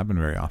doesn't happen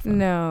very often.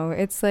 No,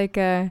 it's like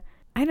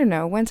I don't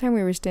know. One time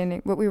we were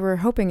standing, what we were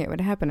hoping it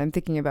would happen, I'm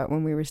thinking about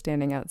when we were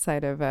standing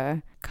outside of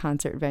a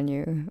concert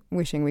venue,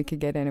 wishing we could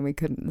get in and we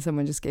couldn't. And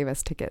someone just gave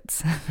us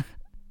tickets.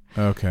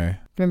 Okay.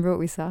 Remember what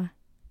we saw?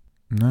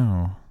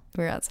 No.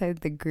 We were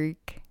outside the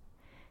Greek,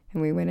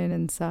 and we went in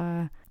and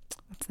saw,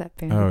 what's that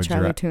band? Oh,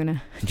 Charlie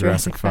Tuna.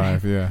 Jurassic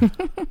 5, yeah.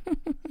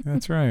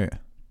 That's right.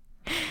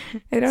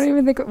 I don't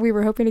even think we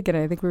were hoping to get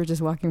it. I think we were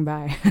just walking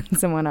by, and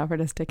someone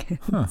offered us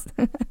tickets. Huh.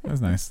 That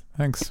was nice.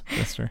 Thanks,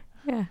 sister.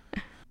 Yeah.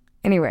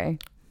 Anyway.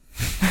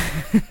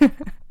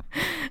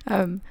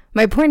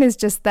 My point is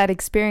just that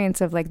experience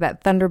of like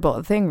that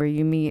thunderbolt thing where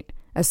you meet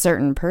a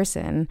certain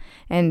person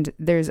and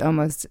there's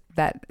almost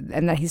that,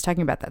 and that he's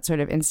talking about that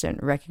sort of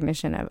instant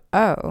recognition of,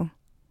 oh,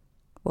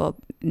 well,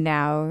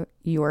 now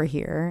you're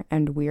here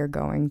and we are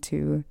going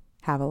to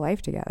have a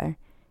life together.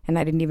 And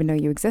I didn't even know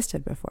you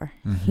existed before,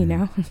 you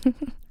know?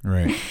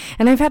 Right.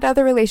 And I've had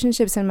other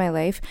relationships in my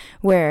life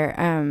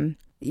where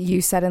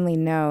you suddenly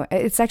know,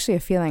 it's actually a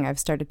feeling I've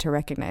started to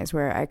recognize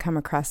where I come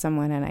across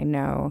someone and I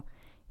know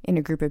in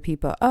a group of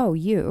people, oh,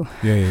 you.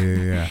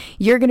 Yeah.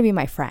 You're going to be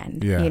my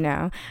friend, Yeah. you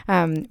know?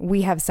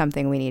 We have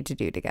something we need to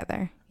do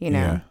together, you know?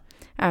 Yeah.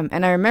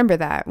 And I remember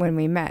that when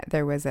we met,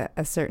 there was a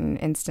certain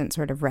instant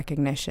sort of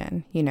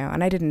recognition, you know,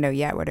 and I didn't know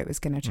yet what it was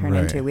going to turn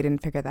Right. into. We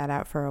didn't figure that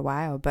out for a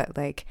while, but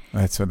like...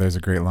 There's a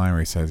great line where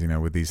he says, you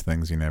know, with these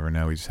things, you never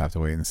know. We just have to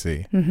wait and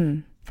see. Mm-hmm.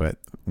 But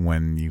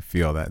when you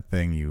feel that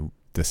thing, you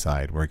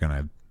decide we're going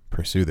to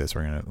pursue this.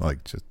 We're going to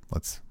like, just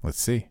let's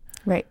see.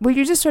 Right. Well,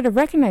 you just sort of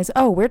recognize,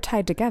 oh, we're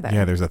tied together.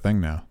 Yeah, there's a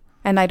thing now.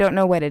 And I don't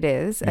know what it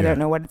is. I Yeah. don't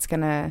know what it's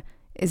going to...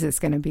 Is this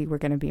going to be we're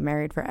going to be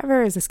married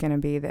forever? Is this going to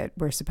be that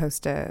we're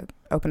supposed to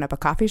open up a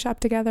coffee shop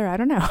together? I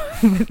don't know.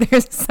 But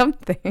there's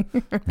something.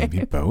 Right?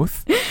 Maybe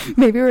both.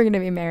 Maybe we're going to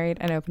be married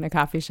and open a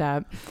coffee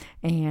shop.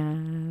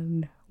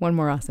 And one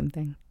more awesome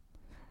thing.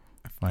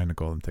 Find a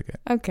golden ticket.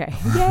 Okay.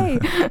 Yay.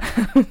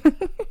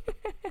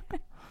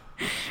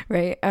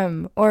 Right.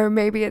 Or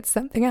maybe it's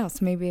something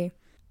else. Maybe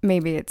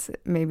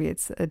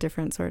it's a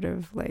different sort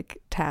of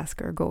like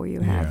task or goal you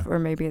have, Yeah. or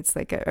maybe it's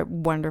like a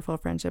wonderful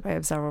friendship. I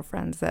have several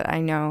friends that I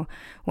know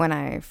when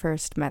I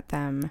first met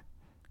them,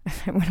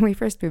 when we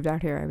first moved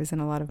out here, I was in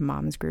a lot of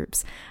moms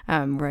groups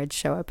where I'd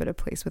show up at a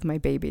place with my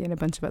baby and a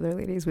bunch of other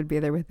ladies would be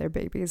there with their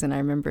babies. And I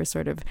remember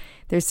sort of,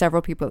 there's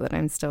several people that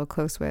I'm still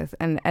close with.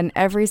 And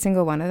every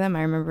single one of them,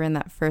 I remember in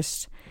that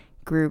first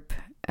group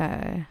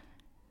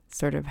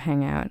sort of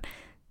hangout,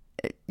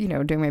 you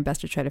know, doing my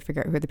best to try to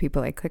figure out who are the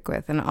people I click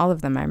with. And all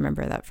of them, I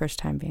remember that first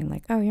time being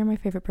like, oh, you're my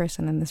favorite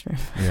person in this room.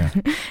 Yeah.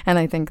 And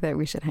I think that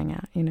we should hang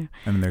out, you know.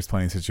 And then there's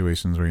plenty of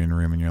situations where you're in a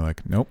room and you're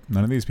like, nope,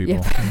 none of these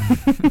people.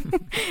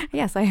 Yep.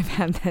 Yes, I have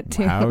had that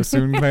too. How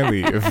soon can I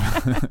leave?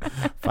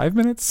 5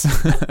 minutes?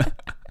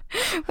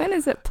 When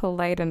is it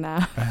polite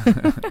enough?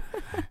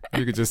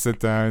 You could just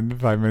sit down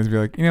 5 minutes and be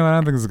like, you know what, I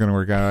don't think this is going to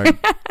work out.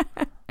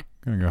 I'm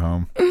going to go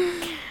home.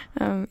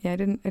 Yeah, I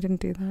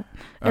didn't do that.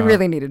 I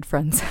really needed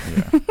friends.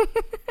 Yeah.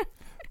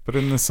 But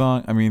in the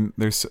song, I mean,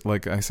 there's,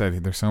 like I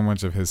said, there's so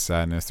much of his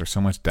sadness. There's so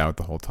much doubt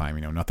the whole time.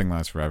 You know, nothing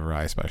lasts forever.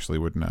 I especially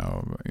would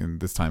know. And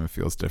this time it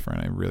feels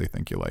different. I really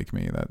think you like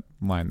me. That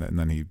line, and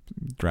then he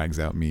drags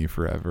out me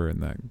forever in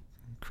that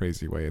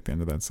crazy way at the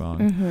end of that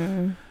song.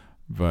 Mm-hmm.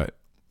 But,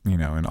 you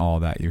know, in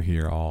all that you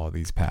hear all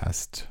these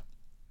past,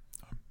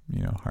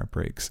 you know,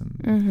 heartbreaks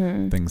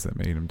and things that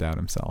made him doubt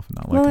himself and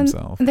not like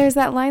himself. There's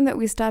that line that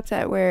we stopped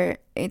at where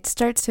it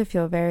starts to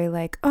feel very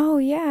like, oh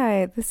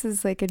yeah, this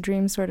is like a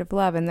dream sort of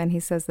love. And then he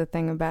says the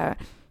thing about,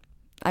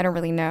 I don't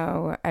really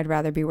know, I'd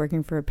rather be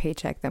working for a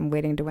paycheck than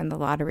waiting to win the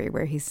lottery,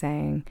 where he's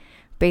saying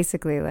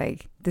basically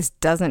like, this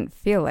doesn't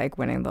feel like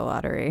winning the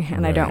lottery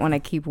and I don't want to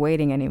keep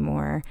waiting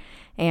anymore.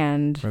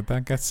 But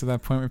that gets to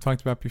that point we've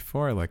talked about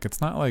before. Like,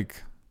 it's not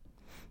like,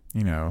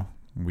 you know,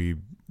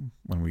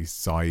 when we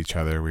saw each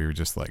other, we were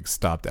just like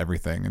stopped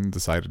everything and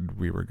decided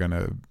we were going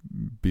to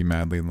be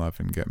madly in love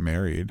and get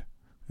married.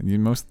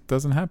 And most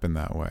doesn't happen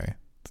that way.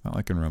 It's not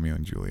like in Romeo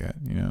and Juliet,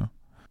 you know.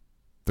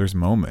 There's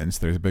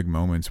big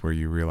moments where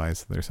you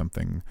realize there's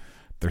something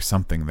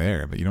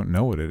there, but you don't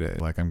know what it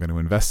is. Like, I'm going to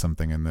invest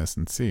something in this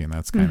and see, and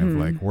that's kind of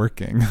like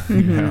working,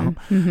 you know.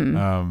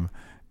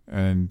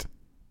 And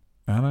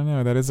I don't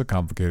know. That is a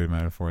complicated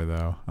metaphor,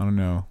 though. I don't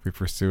know. If we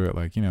pursue it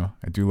like, you know,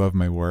 I do love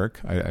my work.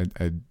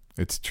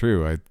 It's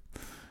true. I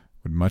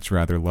would much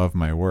rather love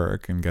my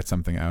work and get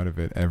something out of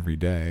it every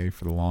day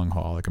for the long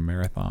haul, like a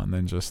marathon,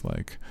 than just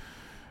like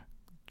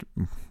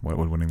what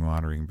would winning the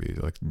lottery be?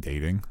 Like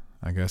dating,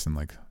 I guess, and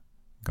like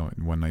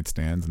going one night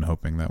stands and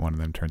hoping that one of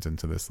them turns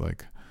into this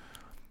like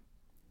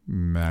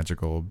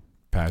magical,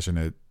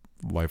 passionate,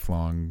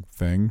 lifelong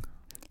thing.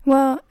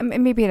 Well,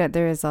 maybe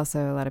there is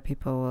also a lot of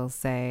people will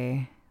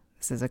say,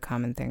 this is a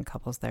common thing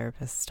couples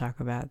therapists talk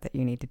about, that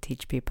you need to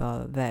teach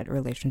people that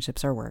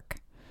relationships are work.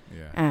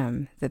 Yeah.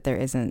 That there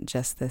isn't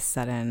just this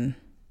sudden,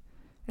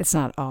 it's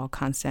not all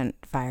constant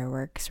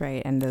fireworks,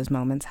 right? And those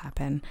moments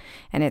happen,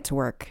 and it's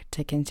work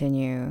to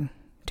continue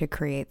to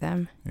create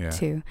them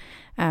too.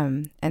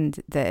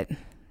 And that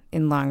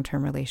in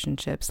long-term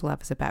relationships,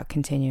 love is about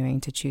continuing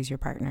to choose your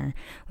partner.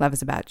 Love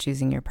is about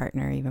choosing your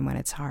partner even when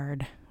it's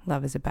hard.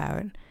 Love is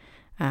about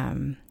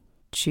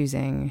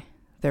choosing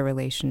the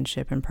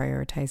relationship and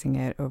prioritizing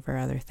it over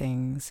other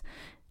things.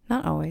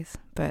 Not always,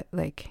 but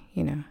like,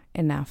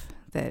 enough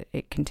that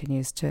it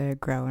continues to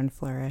grow and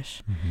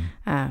flourish.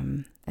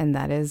 Mm-hmm. And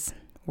that is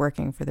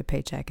working for the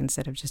paycheck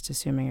instead of just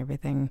assuming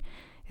everything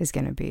is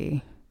going to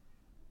be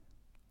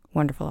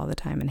wonderful all the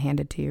time and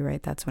handed to you,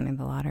 right? That's winning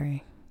the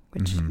lottery,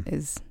 which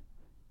is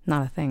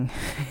not a thing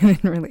in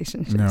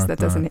relationships. No, that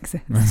doesn't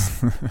exist.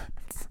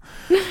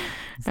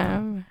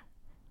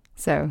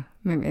 So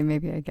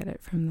maybe I get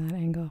it from that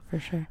angle for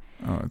sure.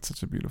 Oh, it's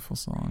such a beautiful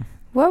song.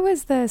 What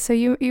was so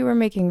you were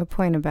making a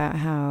point about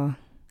how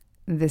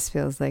this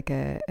feels like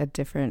a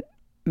different,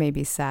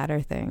 maybe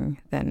sadder thing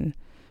than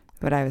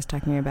what I was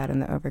talking about in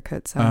the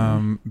Overcoats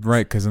song.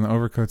 Right, because in the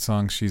Overcoats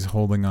song, she's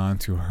holding on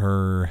to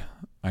her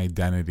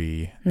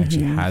identity, and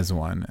she has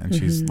one, and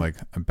she's like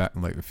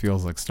it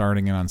feels like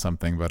starting in on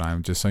something, but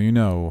I'm just so you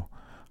know,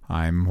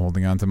 I'm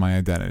holding on to my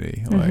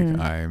identity. Like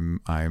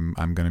I'm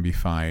going to be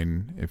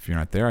fine. If you're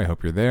not there, I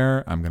hope you're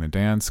there. I'm going to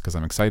dance because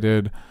I'm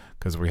excited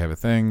because we have a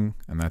thing,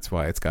 and that's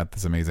why it's got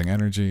this amazing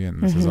energy,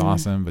 and this is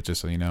awesome. But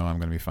just so you know, I'm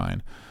going to be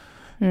fine.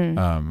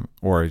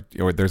 Or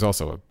there's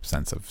also a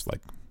sense of like,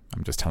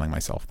 I'm just telling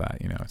myself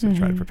that, to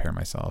try to prepare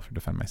myself or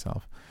defend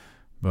myself.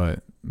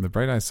 But the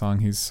Bright Eyes song,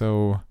 he's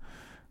so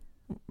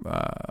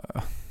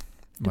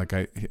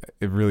it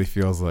really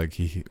feels like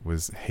he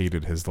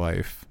hated his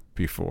life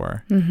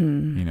before.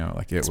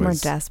 Like it's more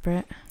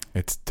desperate.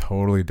 It's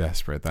totally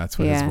desperate. That's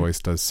what his voice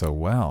does so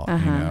well,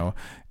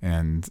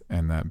 and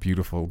that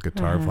beautiful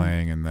guitar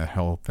playing, and the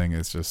whole thing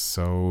is just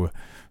so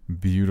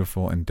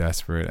beautiful and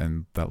desperate,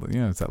 and that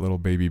it's that little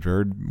baby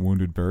bird,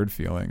 wounded bird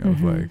feeling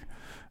of like,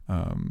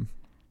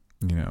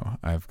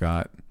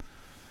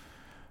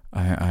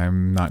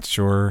 I'm not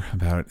sure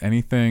about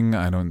anything.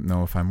 I don't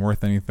know if I'm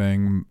worth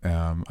anything.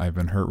 I've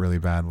been hurt really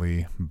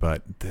badly,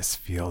 but this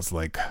feels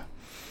like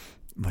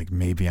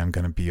maybe I'm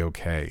gonna be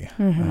okay.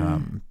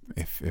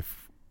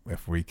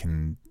 If we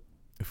can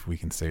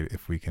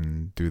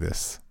do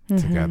this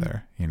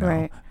together,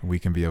 right. We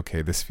can be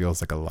okay. This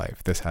feels like a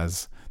life. This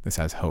has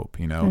hope.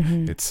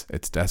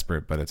 It's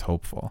desperate, but it's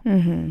hopeful.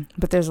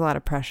 But there's a lot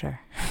of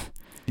pressure.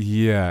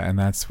 Yeah, and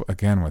that's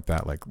again what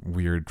that like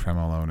weird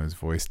tremolo in his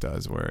voice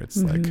does, where it's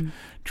like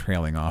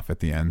trailing off at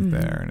the end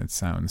there, and it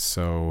sounds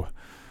so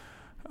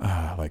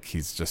like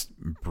he's just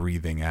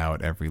breathing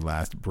out every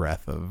last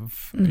breath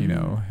of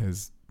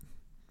his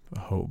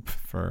hope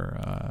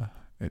for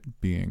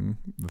it being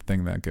the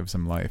thing that gives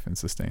him life and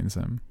sustains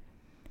him.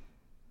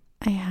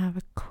 I have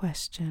a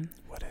question.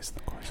 What is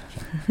the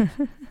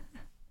question?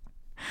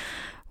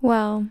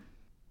 Well,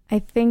 I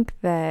think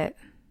that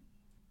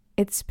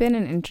it's been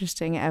an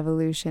interesting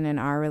evolution in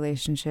our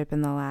relationship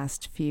in the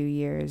last few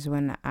years,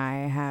 when I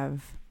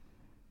have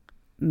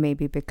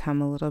maybe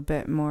become a little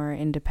bit more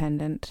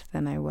independent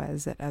than I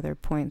was at other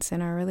points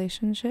in our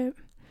relationship.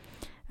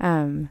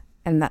 And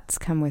that's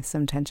come with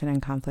some tension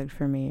and conflict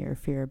for me, or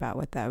fear about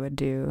what that would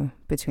do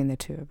between the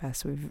two of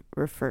us. We've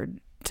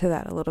referred to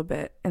that a little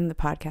bit in the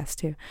podcast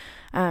too.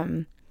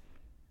 And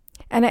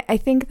I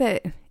think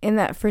that in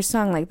that first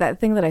song, like that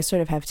thing that I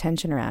sort of have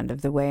tension around,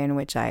 of the way in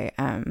which I,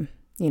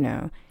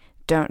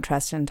 don't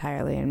trust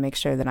entirely and make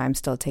sure that I'm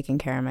still taking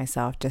care of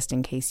myself just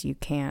in case you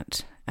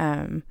can't.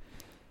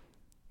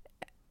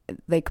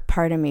 Like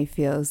part of me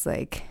feels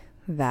like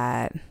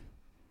that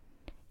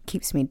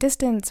keeps me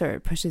distance, or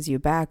it pushes you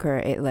back, or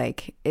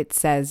it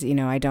says,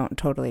 I don't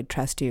totally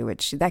trust you,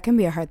 which that can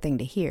be a hard thing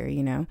to hear,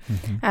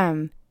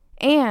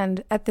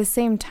 and at the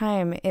same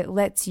time, it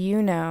lets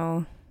you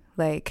know,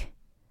 like,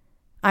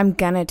 I'm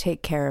gonna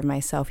take care of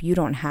myself. You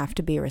don't have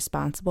to be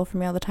responsible for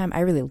me all the time.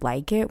 I really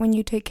like it when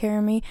you take care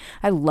of me.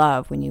 I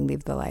love when you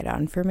leave the light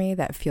on for me.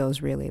 That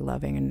feels really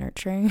loving and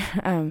nurturing.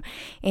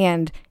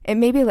 And it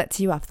maybe lets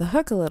you off the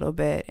hook a little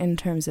bit in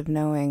terms of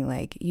knowing,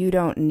 like, you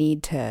don't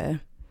need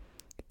to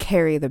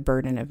carry the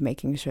burden of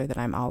making sure that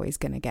I'm always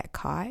gonna get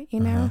caught,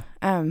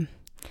 And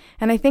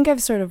I think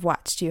I've sort of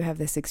watched you have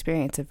this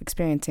experience of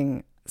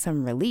experiencing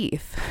some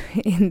relief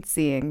in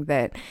seeing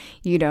that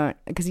you don't,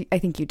 because I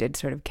think you did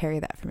sort of carry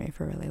that for me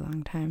for a really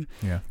long time.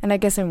 Yeah. And I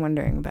guess I'm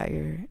wondering about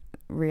your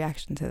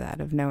reaction to that,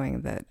 of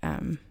knowing that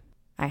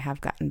I have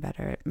gotten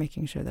better at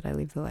making sure that I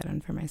leave the light on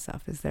for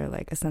myself. Is there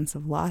like a sense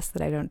of loss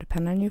that I don't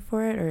depend on you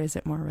for it, or is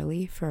it more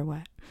relief, or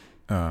what?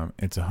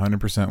 It's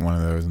 100% one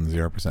of those and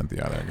 0%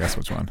 the other. Guess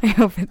which one? I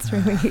hope it's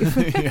relief.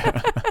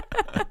 Yeah.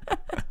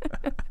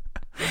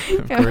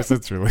 Of course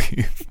it's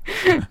relief.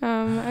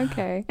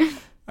 Okay.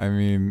 I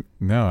mean,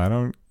 no, I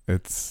don't.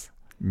 It's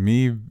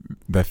me.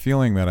 The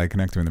feeling that I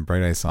connect to in the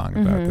Bright Eyes song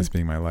about this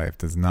being my life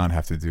does not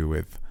have to do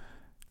with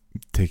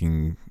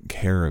taking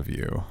care of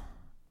you.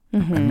 I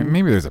mean,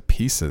 maybe there's a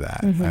piece of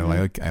that.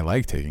 I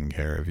like taking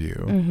care of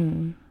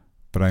you,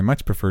 but I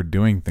much prefer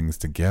doing things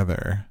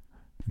together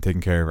and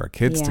taking care of our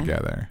kids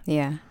together.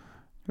 Yeah.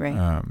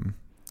 Right.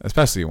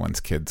 Especially once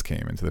kids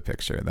came into the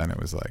picture, then it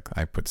was like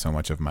I put so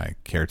much of my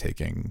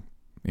caretaking,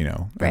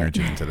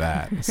 energy into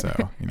that.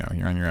 So,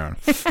 you're on your own.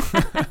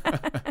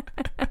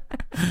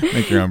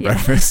 Make your own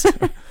breakfast.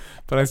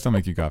 But I still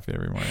make you coffee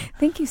every morning.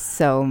 Thank you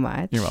so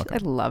much. You're welcome. I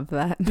love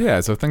that.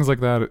 Yeah, so things like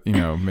that,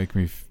 make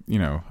me,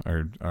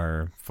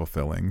 are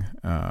fulfilling.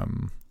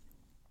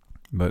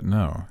 But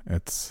no,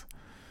 it's,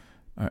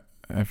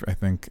 I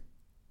think,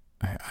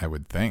 I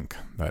would think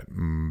that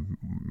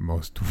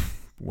most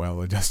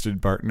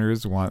well-adjusted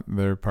partners want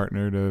their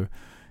partner to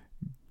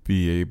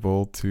be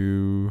able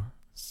to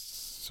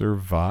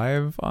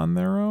survive on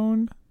their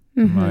own.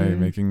 Am I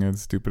making a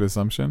stupid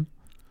assumption?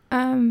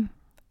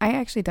 I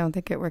actually don't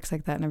think it works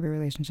like that in every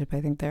relationship.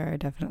 I think there are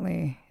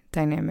definitely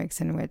dynamics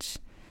in which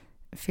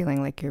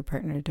feeling like your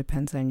partner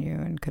depends on you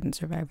and couldn't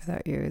survive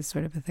without you is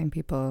sort of a thing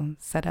people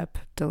set up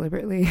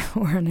deliberately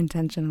or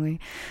unintentionally.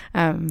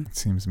 It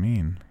seems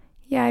mean.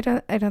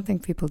 Yeah, I don't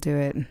think people do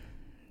it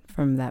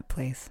from that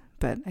place,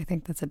 but I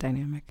think that's a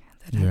dynamic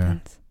that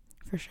happens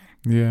for sure.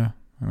 Yeah,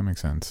 that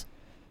makes sense.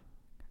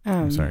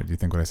 I'm sorry. Do you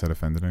think what I said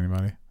offended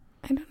anybody?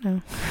 I don't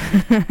know.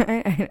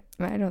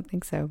 I don't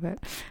think so, but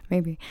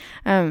maybe.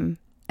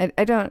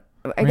 I don't.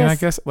 I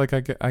guess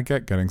I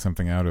get getting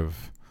something out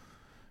of.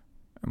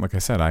 Like I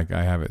said, I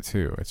have it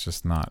too. It's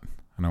just not.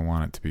 I don't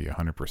want it to be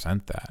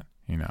 100% that,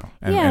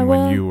 And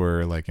when you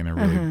were like in a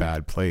really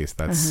bad place,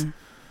 that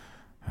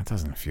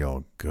doesn't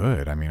feel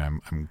good. I mean,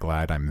 I'm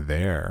glad I'm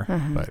there,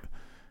 but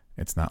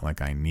it's not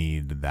like I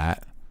need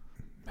that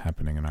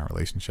happening in our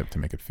relationship to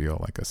make it feel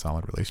like a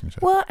solid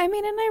relationship. Well, I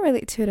mean, and I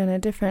relate to it on a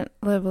different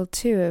level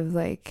too of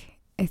like,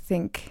 I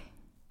think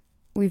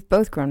we've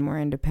both grown more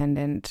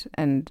independent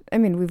and I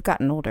mean, we've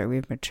gotten older,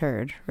 we've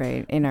matured,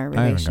 right, in our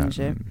relationship.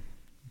 I haven't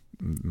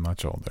gotten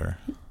much older.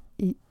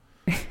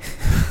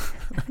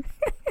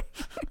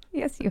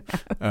 Yes, you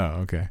have. Oh,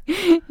 okay.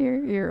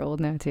 You're old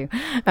now too.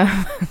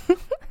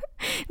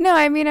 No,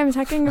 I mean, I'm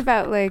talking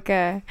about like,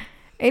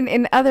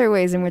 in other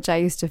ways in which I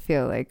used to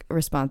feel like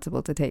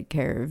responsible to take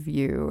care of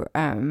you,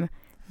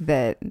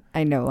 that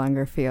I no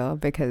longer feel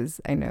because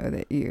I know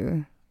that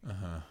you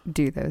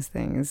do those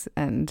things.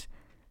 And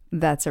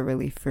that's a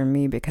relief for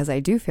me because I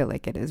do feel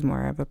like it is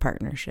more of a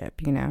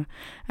partnership,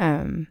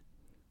 and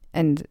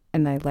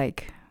I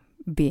like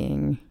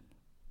being,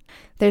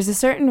 there's a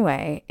certain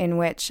way in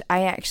which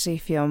I actually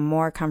feel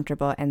more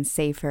comfortable and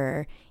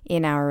safer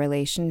in our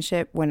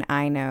relationship when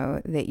I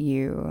know that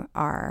you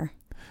are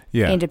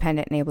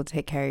independent and able to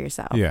take care of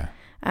yourself. Yeah.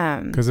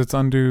 Because it's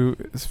undue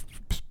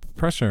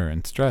pressure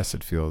and stress.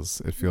 It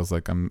feels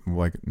like I'm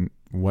like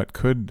what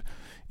could,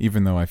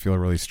 even though I feel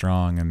really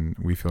strong and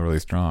we feel really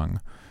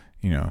strong,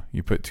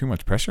 you put too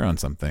much pressure on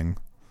something,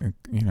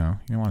 you don't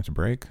want it to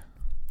break.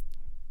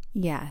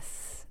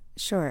 Yes,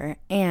 sure.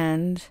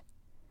 And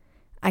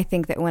I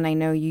think that when I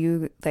know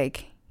you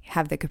like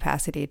have the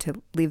capacity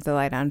to leave the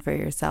light on for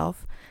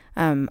yourself,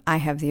 I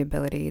have the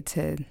ability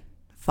to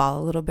fall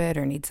a little bit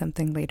or need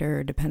something later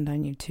or depend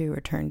on you too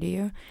or turn to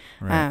you.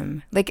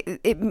 Right. Like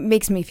it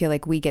makes me feel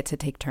like we get to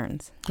take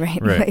turns,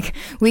 right? Like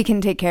we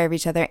can take care of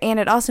each other. And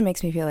it also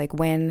makes me feel like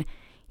when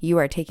you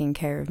are taking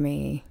care of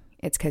me,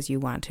 it's because you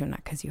want to,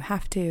 not because you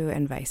have to,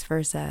 and vice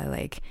versa.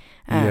 Like,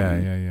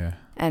 yeah.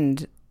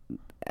 And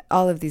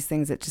all of these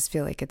things that just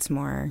feel like it's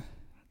more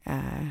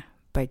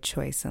by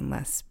choice and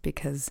less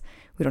because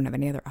we don't have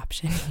any other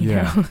option. You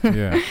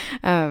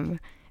know?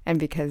 And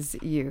because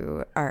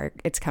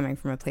it's coming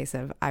from a place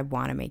of, I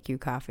want to make you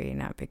coffee,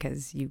 not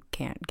because you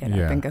can't get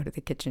up and go to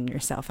the kitchen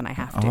yourself and I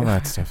have to. All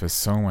that stuff is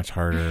so much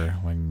harder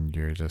when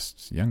you're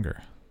just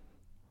younger.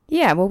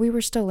 Yeah, well, we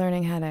were still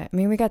learning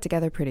we got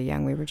together pretty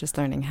young. We were just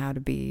learning how to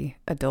be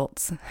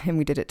adults and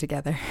we did it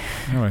together.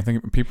 No, I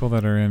think people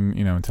that are in,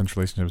 intense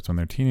relationships when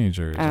they're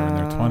teenagers or in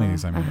their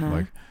 20s, I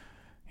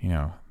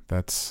mean,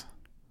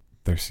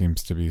 there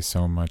seems to be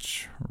so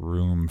much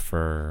room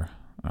for,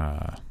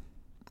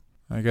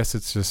 I guess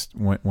it's just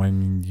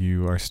when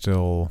you are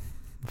still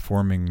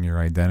forming your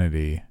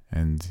identity,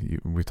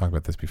 and we've talked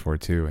about this before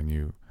too, and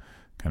you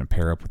kind of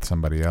pair up with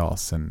somebody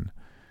else, and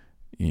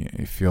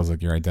it feels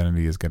like your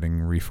identity is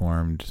getting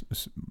reformed,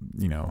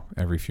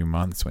 every few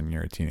months when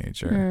you're a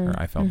teenager, or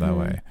I felt that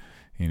way,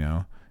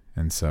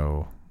 and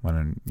so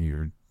when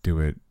you do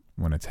it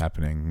when it's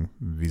happening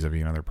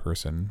vis-a-vis another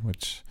person,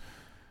 which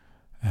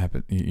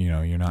happen,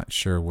 you're not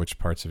sure which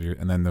parts of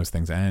and then those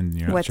things end.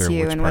 You're not what's sure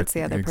you which and what's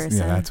the other person.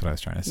 Yeah, that's what I was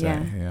trying to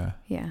say.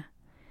 Yeah.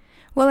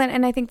 Well,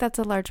 and I think that's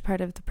a large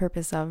part of the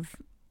purpose of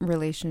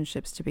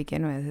relationships to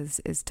begin with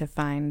is to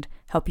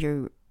help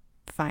you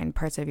find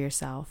parts of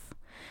yourself.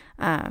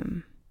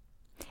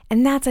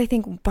 And that's, I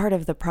think, part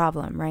of the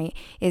problem, right?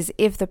 Is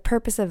if the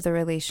purpose of the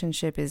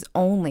relationship is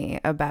only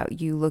about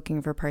you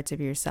looking for parts of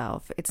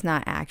yourself, it's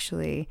not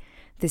actually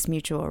this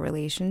mutual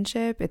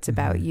relationship. It's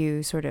about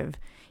you sort of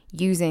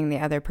using the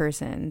other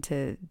person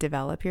to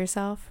develop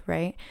yourself,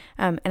 right?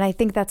 And I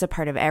think that's a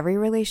part of every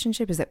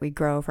relationship, is that we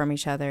grow from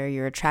each other.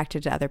 You're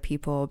attracted to other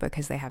people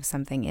because they have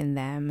something in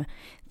them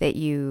that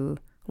you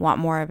want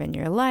more of in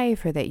your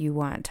life, or that you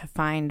want to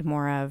find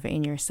more of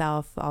in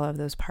yourself. All of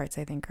those parts,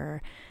 I think,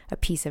 are a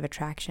piece of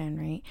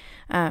attraction,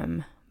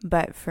 right?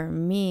 But for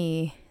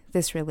me,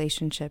 this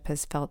relationship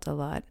has felt a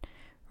lot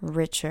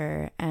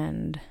richer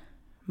and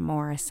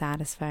more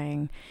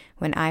satisfying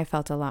when I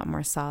felt a lot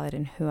more solid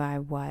in who I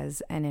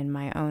was and in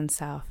my own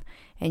self.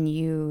 And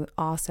you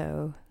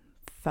also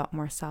felt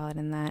more solid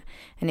in that.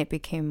 And it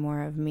became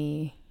more of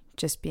me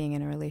just being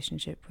in a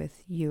relationship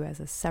with you as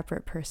a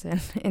separate person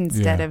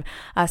instead of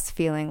us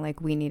feeling like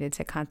we needed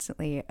to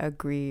constantly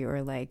agree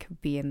or like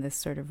be in this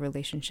sort of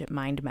relationship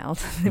mind meld,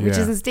 which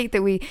is a state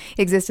that we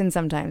exist in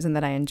sometimes and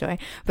that I enjoy.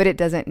 But it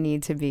doesn't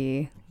need to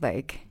be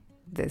like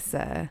this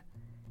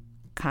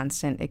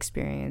constant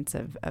experience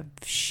of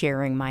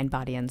sharing mind,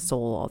 body, and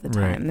soul all the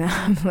time.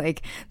 Right.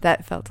 Like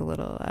that felt a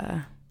little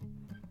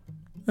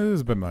it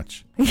was a bit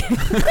much.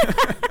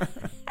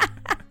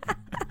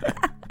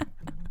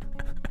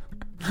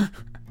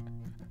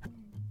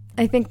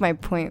 I think my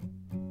point,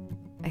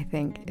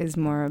 is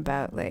more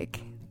about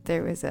like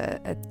there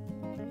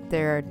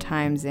are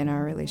times in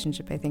our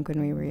relationship, I think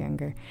when we were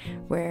younger,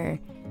 where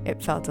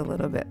it felt a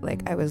little bit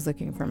like I was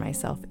looking for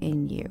myself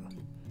in you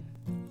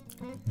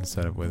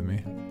instead of with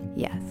me.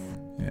 Yes.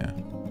 Yeah.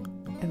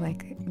 I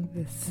like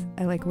this.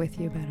 I like with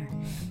you better.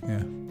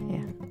 Yeah.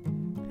 Yeah.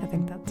 I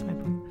think that's my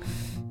point.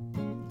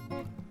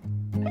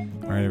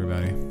 All right,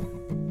 everybody.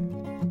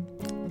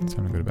 It's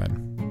time to go to bed.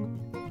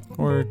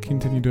 Or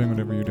continue doing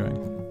whatever you're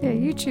doing. Yeah,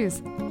 you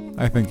choose.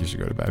 I think you should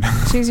go to bed.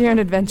 Choose your own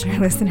adventure,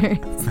 listeners.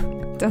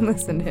 Don't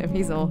listen to him.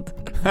 He's old.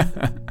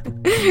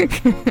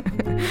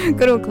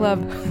 Go to a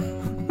club.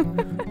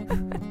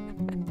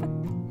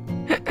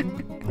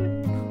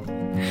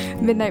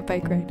 Midnight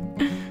bike ride.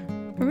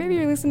 Or maybe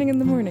you're listening in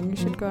the morning. You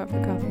should go out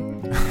for coffee.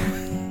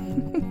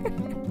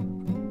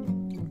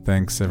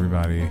 Thanks,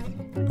 everybody.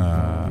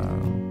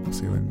 We'll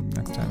see you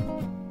next time.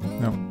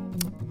 No.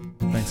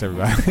 Thanks,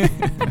 everybody.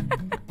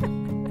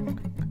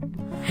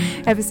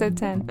 Episode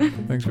 10.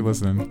 Thanks for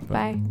listening.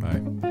 Bye.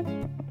 Bye.